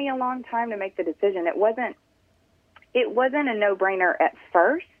took me a long time to make the decision. It wasn't a no-brainer at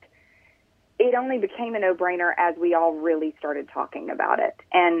first. It only became a no-brainer as we all really started talking about it.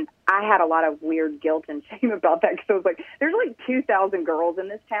 And I had a lot of weird guilt and shame about that because I was like, there's like 2,000 girls in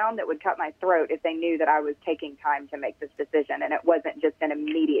this town that would cut my throat if they knew that I was taking time to make this decision and it wasn't just an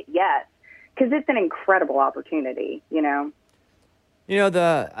immediate yes, because it's an incredible opportunity, you know? You know,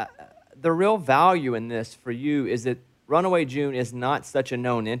 the real value in this for you is that Runaway June is not such a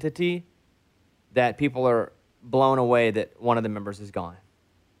known entity that people are blown away that one of the members is gone.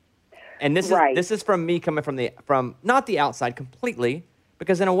 And this is from me coming from not the outside completely,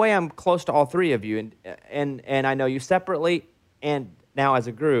 because in a way I'm close to all three of you, and I know you separately and now as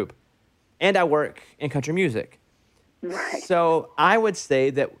a group, and I work in country music. Right. So I would say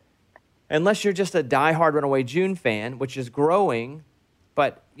that unless you're just a diehard Runaway June fan, which is growing,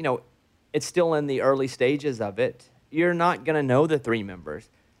 but you know it's still in the early stages of it, you're not going to know the three members.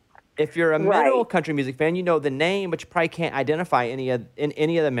 If you're a middle country music fan, you know the name, but you probably can't identify any of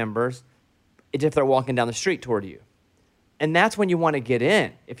the members if they're walking down the street toward you. And that's when you want to get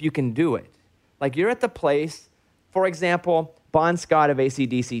in, if you can do it. Like you're at the place, for example, Bon Scott of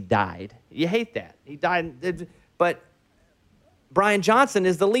AC/DC died. You hate that. He died, but Brian Johnson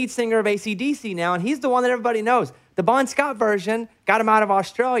is the lead singer of AC/DC now, and he's the one that everybody knows. The Bon Scott version got him out of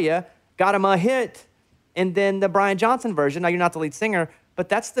Australia, got him a hit, and then the Brian Johnson version, now you're not the lead singer,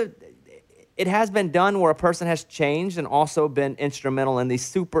 but it has been done where a person has changed and also been instrumental in the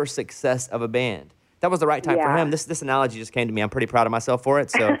super success of a band. That was the right time for him. This analogy just came to me. I'm pretty proud of myself for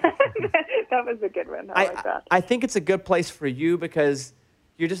it. So that was a good one. I like that. I think it's a good place for you because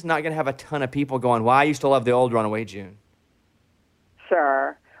you're just not going to have a ton of people going, well, I used to love the old Runaway June.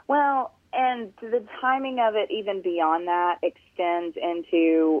 Sure. Well, and the timing of it, even beyond that, extends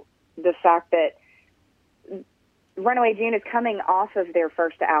into the fact that Runaway June is coming off of their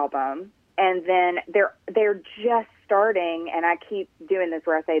first album, and then they're just starting, and I keep doing this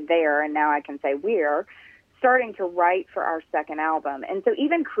where I say they're, and now I can say we're, starting to write for our second album. And so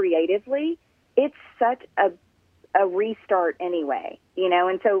even creatively, it's such a restart anyway, you know,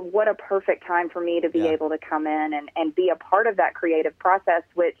 and so what a perfect time for me to be able to come in and be a part of that creative process,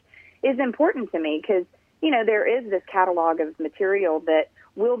 which is important to me because, you know, there is this catalog of material that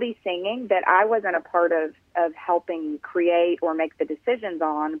we'll be singing that I wasn't a part of helping create or make the decisions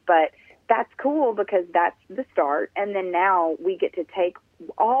on, but that's cool because that's the start. And then now we get to take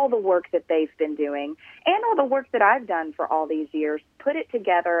all the work that they've been doing and all the work that I've done for all these years, put it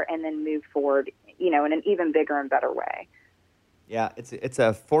together, and then move forward, you know, in an even bigger and better way. Yeah, it's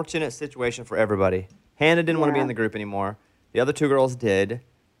a fortunate situation for everybody. Hannah didn't want to be in the group anymore. The other two girls did.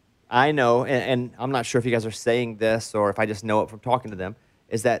 I know, and I'm not sure if you guys are saying this or if I just know it from talking to them,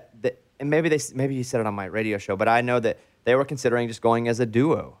 is that and maybe you said it on my radio show, but I know that they were considering just going as a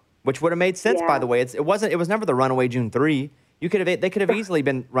duo, which would have made sense, by the way. It was never the Runaway June 3. They could have easily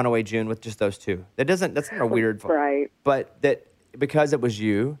been Runaway June with just those two. That's not a weird, right? But that because it was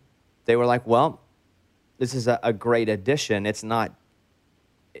you, they were like, well, this is a great addition. It's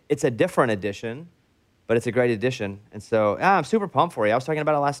a different addition, but it's a great addition. And so I'm super pumped for you. I was talking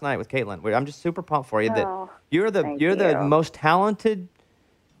about it last night with Caitlin. I'm just super pumped for you that you're the most talented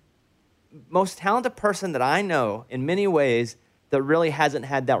person that I know in many ways that really hasn't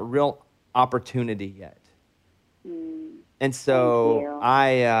had that real opportunity yet. And so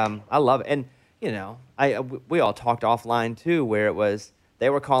I love it. And, you know, we all talked offline too, where it was, they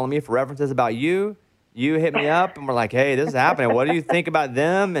were calling me for references about you. You hit me up and we're like, hey, this is happening. What do you think about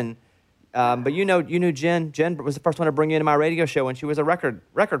them? And, but you knew Jen. Jen was the first one to bring you into my radio show when she was a record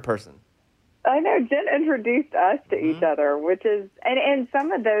person. I know. Jen introduced us to each other, which is, and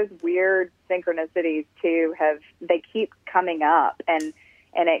some of those weird synchronicities too they keep coming up and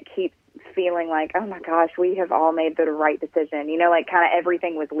it keeps feeling like, oh my gosh, we have all made the right decision. You know, like kind of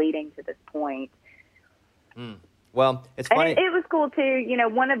everything was leading to this point. Well, it's funny. And it was cool too, you know,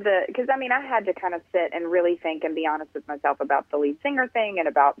 because I mean, I had to kind of sit and really think and be honest with myself about the lead singer thing and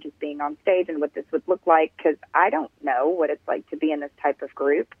about just being on stage and what this would look like, because I don't know what it's like to be in this type of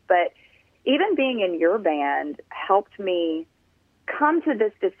group. But even being in your band helped me come to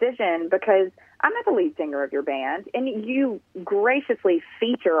this decision because I'm not the lead singer of your band, and you graciously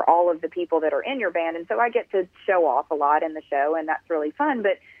feature all of the people that are in your band, and so I get to show off a lot in the show, and that's really fun,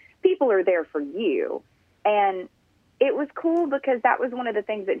 but people are there for you. And it was cool because that was one of the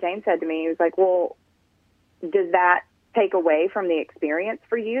things that James said to me. He was like, well, does that take away from the experience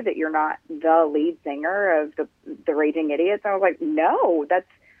for you that you're not the lead singer of the Raging Idiots? I was like, no,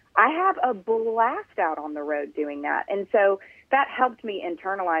 I have a blast out on the road doing that. And so that helped me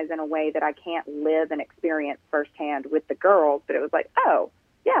internalize in a way that I can't live and experience firsthand with the girls. But it was like, oh,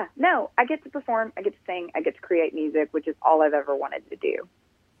 yeah, no, I get to perform, I get to sing, I get to create music, which is all I've ever wanted to do.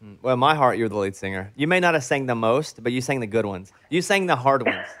 Well, in my heart, you're the lead singer. You may not have sang the most, but you sang the good ones. You sang the hard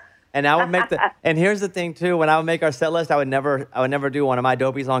ones. And I would make and here's the thing too, when I would make our set list, I would never do one of my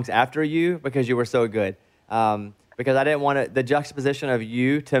dopey songs after you because you were so good. Because I didn't want the juxtaposition of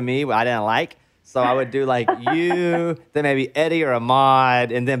you to me, I didn't like. So I would do like you, then maybe Eddie or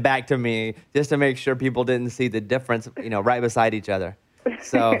Ahmad, and then back to me, just to make sure people didn't see the difference, right beside each other.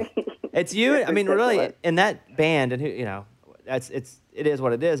 So it's you. I mean, really, in that band, and it is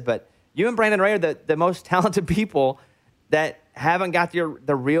what it is. But you and Brandon Ray are the most talented people that haven't got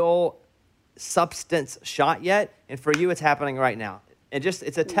the real substance shot yet. And for you, it's happening right now.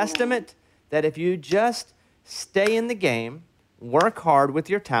 It's a testament that if you just stay in the game, work hard with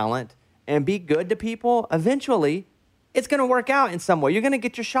your talent, and be good to people, eventually it's going to work out in some way. You're going to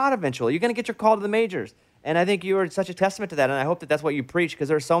get your shot eventually. You're going to get your call to the majors. And I think you are such a testament to that. And I hope that that's what you preach, because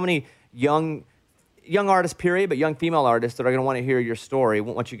there are so many young artists, period, but young female artists that are going to want to hear your story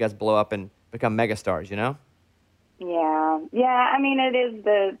once you guys blow up and become megastars, Yeah. I mean, it is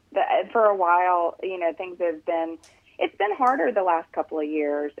for a while, things it's been harder the last couple of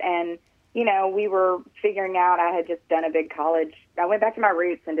years. And, we were figuring out, I had just done I went back to my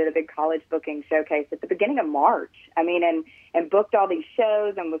roots and did a big college booking showcase at the beginning of March. I mean, and booked all these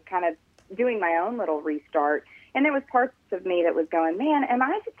shows and was kind of doing my own little restart. And there was parts of me that was going, man, am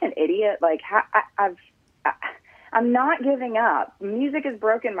I just an idiot? Like, I'm not giving up. Music has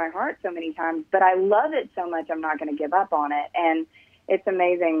broken my heart so many times, but I love it so much I'm not going to give up on it. And it's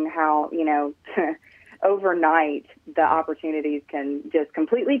amazing how, overnight the opportunities can just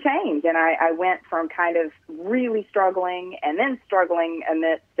completely change. And I went from kind of really struggling and then struggling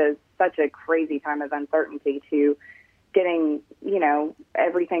amidst such a crazy time of uncertainty to getting,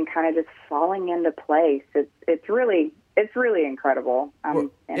 everything kind of just falling into place. It's really incredible.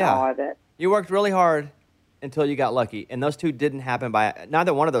 I'm in awe of it. You worked really hard until you got lucky. And those two didn't happen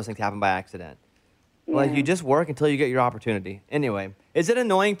neither one of those things happened by accident. Yeah. Like, you just work until you get your opportunity. Anyway, is it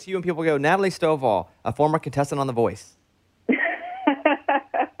annoying to you when people go, Natalie Stovall, a former contestant on The Voice? I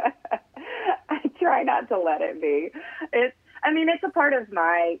try not to let it be. It's a part of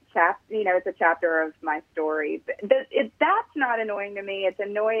my it's a chapter of my story. That's not annoying to me. It's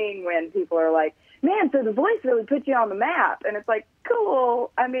annoying when people are like, man, so The Voice really put you on the map. And it's like,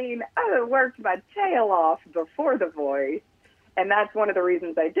 cool. I mean, I worked my tail off before The Voice. And that's one of the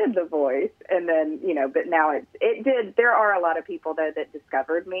reasons I did The Voice. And then, but now it did. There are a lot of people, though, that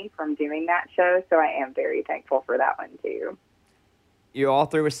discovered me from doing that show. So I am very thankful for that one, too. You all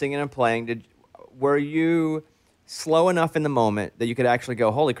three were singing and playing. Were you slow enough in the moment that you could actually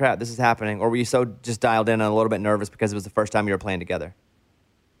go, holy crap, this is happening? Or were you so just dialed in and a little bit nervous because it was the first time you were playing together?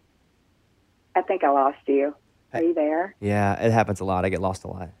 I think I lost you. Are you there? Yeah, it happens a lot. I get lost a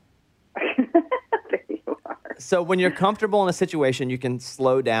lot. There you are. So when you're comfortable in a situation, you can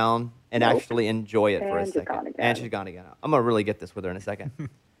slow down and actually enjoy it for a second. And she's gone again. I'm going to really get this with her in a second.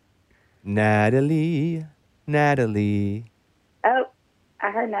 Natalie. Oh,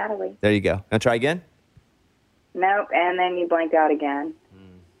 I heard Natalie. There you go. Want to try again? Nope, and then you blanked out again.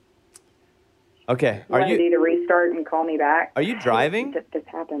 Okay. You want to do the restart and call me back? Are you driving? This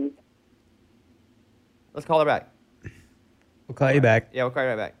happens. Let's call her back. We'll call you back. Yeah, we'll call you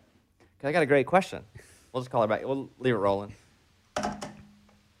right back. 'Cause I got a great question. We'll just call her back. We'll leave it rolling. I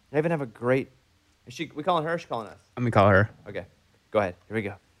even have a great... we calling her or is she calling us? I'm going to call her. Okay. Go ahead. Here we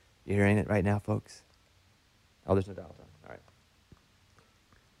go. You're hearing it right now, folks. Oh, there's no dial tone. All right.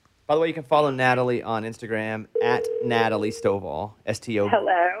 By the way, you can follow Natalie on Instagram at Natalie Stovall. S-T-O.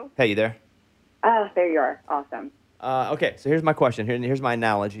 Hello. Hey, you there? Oh, there you are. Awesome. Okay, so here's my question. Here's my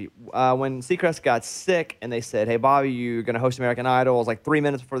analogy. When Seacrest got sick and they said, hey, Bobby, you're going to host American Idol. It was like 3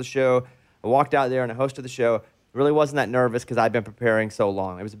 minutes before the show. I walked out there and I hosted the show. Really wasn't that nervous because I'd been preparing so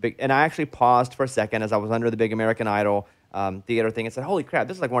long. It was and I actually paused for a second as I was under the big American Idol theater thing and said, holy crap,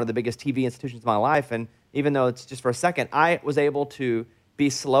 this is like one of the biggest TV institutions of my life. And even though it's just for a second, I was able to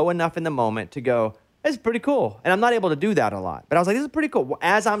be slow enough in the moment to go, this is pretty cool. And I'm not able to do that a lot. But I was like, this is pretty cool.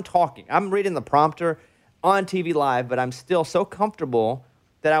 As I'm talking, I'm reading the prompter on TV live, but I'm still so comfortable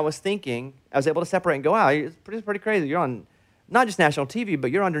that I was able to separate and go, wow, it's pretty crazy. You're on not just national TV, but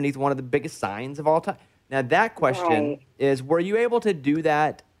you're underneath one of the biggest signs of all time. Now, that question is, were you able to do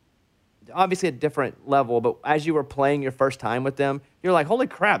that obviously a different level, but as you were playing your first time with them, you're like, holy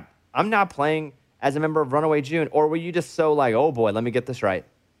crap, I'm not playing as a member of Runaway June? Or were you just so like, oh boy, let me get this right?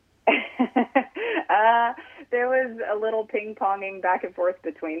 There was a little ping-ponging back and forth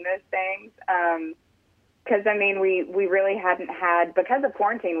between those things. Because, I mean, we really hadn't had, because of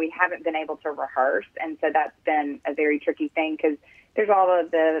quarantine, we haven't been able to rehearse. And so that's been a very tricky thing because there's all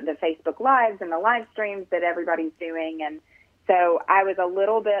of the Facebook Lives and the live streams that everybody's doing. And so I was a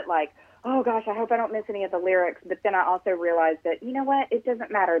little bit like, oh, gosh, I hope I don't miss any of the lyrics. But then I also realized that, you know what, it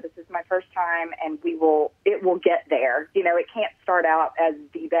doesn't matter. This is my first time, and it will get there. You know, it can't start out as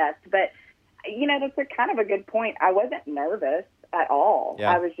the best. But, you know, that's a kind of a good point. I wasn't nervous at all.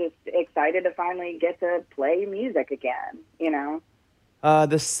 Yeah. I was just excited to finally get to play music again, you know.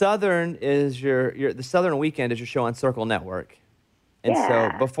 The Southern is the Southern Weekend is your show on Circle Network. And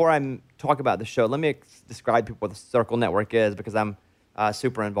Yeah. so before I talk about the show, let me describe people what the Circle Network is because I'm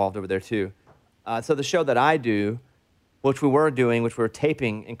super involved over there too. So the show that I do, which we were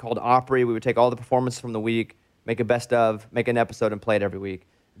taping and called Opry, we would take all the performances from the week, make a best of, make an episode and play it every week.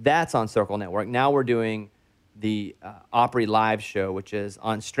 That's on Circle Network. Now we're doing the Opry Live show, which is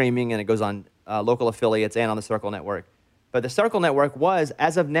on streaming, and it goes on local affiliates and on the Circle Network. But the Circle Network was,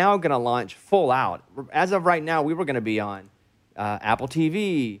 as of now, going to launch full out. As of right now, we were going to be on Apple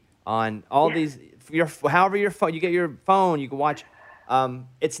TV, on all these, however your phone, you get your phone, you can watch.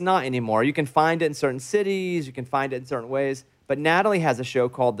 It's not anymore. You can find it in certain cities, you can find it in certain ways. But Natalie has a show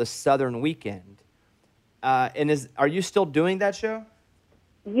called The Southern Weekend. And are you still doing that show?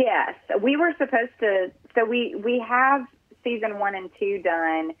 Yes, we were supposed to. So we have season 1 and 2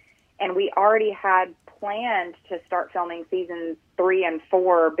 done, and we already had planned to start filming seasons 3 and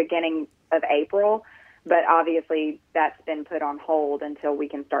 4 beginning of April. But obviously, that's been put on hold until we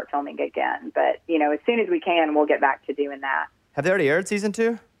can start filming again. But you know, as soon as we can, we'll get back to doing that. Have they already aired season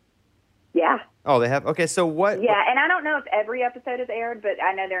 2? Yeah. Oh, they have? Okay, so what? Yeah, and I don't know if every episode is aired, but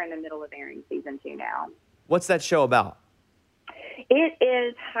I know they're in the middle of airing season 2 now. What's that show about? It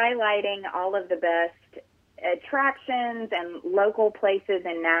is highlighting all of the best attractions and local places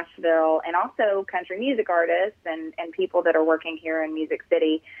in Nashville, and also country music artists and people that are working here in Music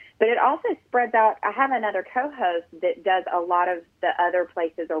City. But it also spreads out. I have another co-host that does a lot of the other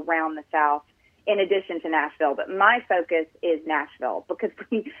places around the South in addition to Nashville. But my focus is Nashville because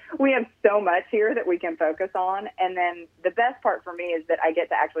we have so much here that we can focus on. And then the best part for me is that I get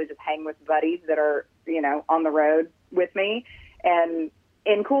to actually just hang with buddies that are, you know, on the road with me and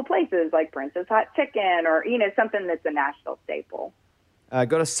in cool places like Prince's Hot Chicken or, you know, something that's a Nashville staple. Go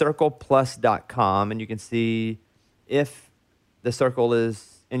to circleplus.com and you can see if the Circle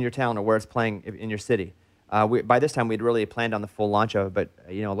is in your town or where it's playing in your city. By this time, we'd really planned on the full launch of it, but,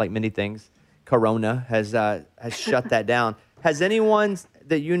 you know, like many things, Corona has shut that down. Has anyone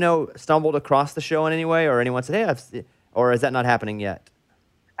that you know stumbled across the show in any way, or anyone said, hey, or is that not happening yet?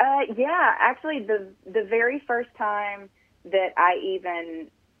 Yeah, actually, the very first time that I even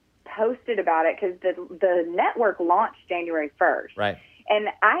posted about it, because the network launched January 1st. Right. And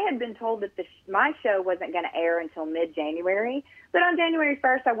I had been told that my show wasn't going to air until mid-January. But on January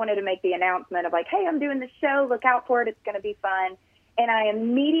 1st, I wanted to make the announcement of like, hey, I'm doing this show. Look out for it. It's going to be fun. And I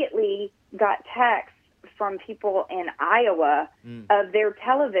immediately got texts from people in Iowa of their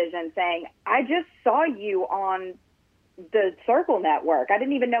television saying, I just saw you on the Circle Network. I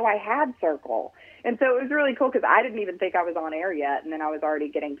didn't even know I had Circle. And so it was really cool because I didn't even think I was on air yet. And then I was already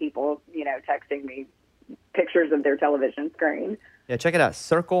getting people, you know, texting me pictures of their television screen. Yeah, check it out.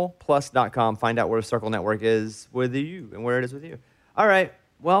 CirclePlus.com. Find out where the Circle Network is with you and where it is with you. All right.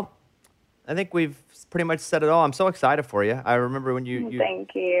 Well, I think we've pretty much said it all. I'm so excited for you. I remember when you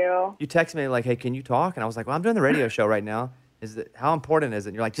Thank you. You texted me like, hey, can you talk? And I was like, well, I'm doing the radio show right now. How important is it?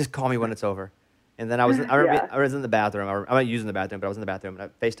 And you're like, just call me when it's over. And then I was in the bathroom. I'm not using the bathroom, but I was in the bathroom and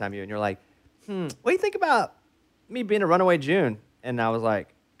I FaceTime you and you're like, what do you think about me being a Runaway June? And I was like,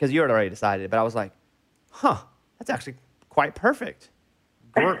 because you had already decided, but I was like, that's actually quite perfect.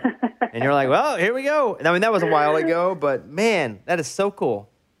 And you're like, well, here we go. And I mean, that was a while ago, but man, that is so cool.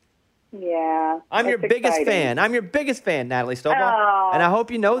 Yeah. I'm your biggest fan. I'm your biggest fan, Natalie Stovall. Oh, and I hope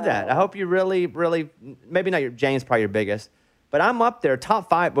you know that. I hope you really, really, maybe not Jane's probably your biggest, but I'm up there, top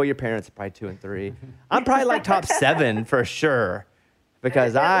 5. Well, your parents are probably 2 and 3. I'm probably like top 7 for sure.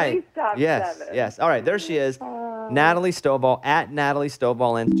 Because At least top 7. Yes. All right, there she is. Natalie Stovall, at Natalie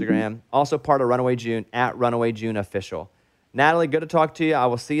Stovall Instagram. Also part of Runaway June, at Runaway June Official. Natalie, good to talk to you. I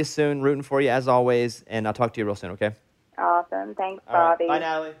will see you soon. Rooting for you as always. And I'll talk to you real soon, okay? Awesome. Thanks, All right. Bobby. Bye,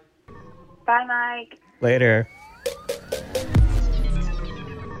 Natalie. Bye, Mike. Later.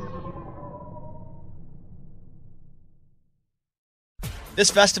 This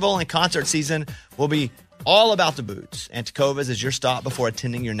festival and concert season will be all about the boots, and Tecovas is your stop before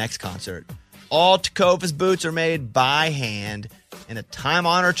attending your next concert. All Tecovas boots are made by hand in a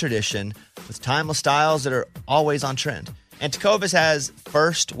time-honored tradition with timeless styles that are always on trend. And Tecovas has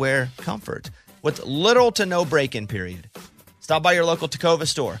first wear comfort with little to no break-in period. Stop by your local Tecovas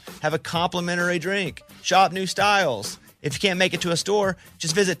store, have a complimentary drink, shop new styles. If you can't make it to a store,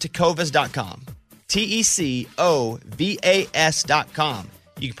 just visit tecovas.com. Tecovas.com.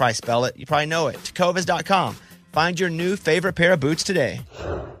 You can probably spell it. You probably know it. Tecovas.com. Find your new favorite pair of boots today.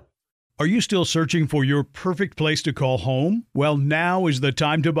 Are you still searching for your perfect place to call home? Well, now is the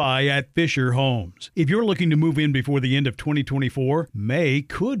time to buy at Fisher Homes. If you're looking to move in before the end of 2024, May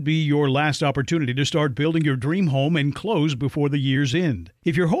could be your last opportunity to start building your dream home and close before the year's end.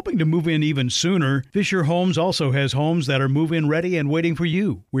 If you're hoping to move in even sooner, Fisher Homes also has homes that are move-in ready and waiting for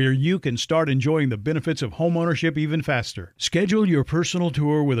you, where you can start enjoying the benefits of homeownership even faster. Schedule your personal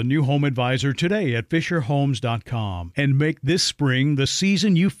tour with a new home advisor today at FisherHomes.com and make this spring the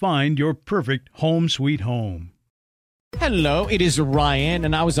season you find your perfect home sweet home. Hello, it is Ryan,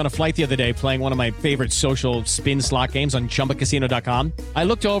 and I was on a flight the other day playing one of my favorite social spin slot games on ChumbaCasino.com. I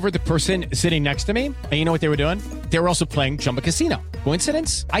looked over at the person sitting next to me, and you know what they were doing? They were also playing Chumba Casino.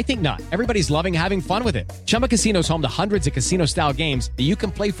 Coincidence? I think not. Everybody's loving having fun with it. Chumba Casino is home to hundreds of casino-style games that you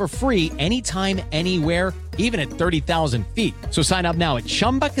can play for free anytime, anywhere, even at 30,000 feet. So sign up now at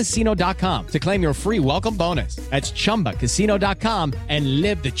ChumbaCasino.com to claim your free welcome bonus. That's ChumbaCasino.com and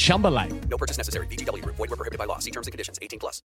live the Chumba life. No purchase necessary. VGW Group. Void where prohibited by law. See terms and conditions. 18+.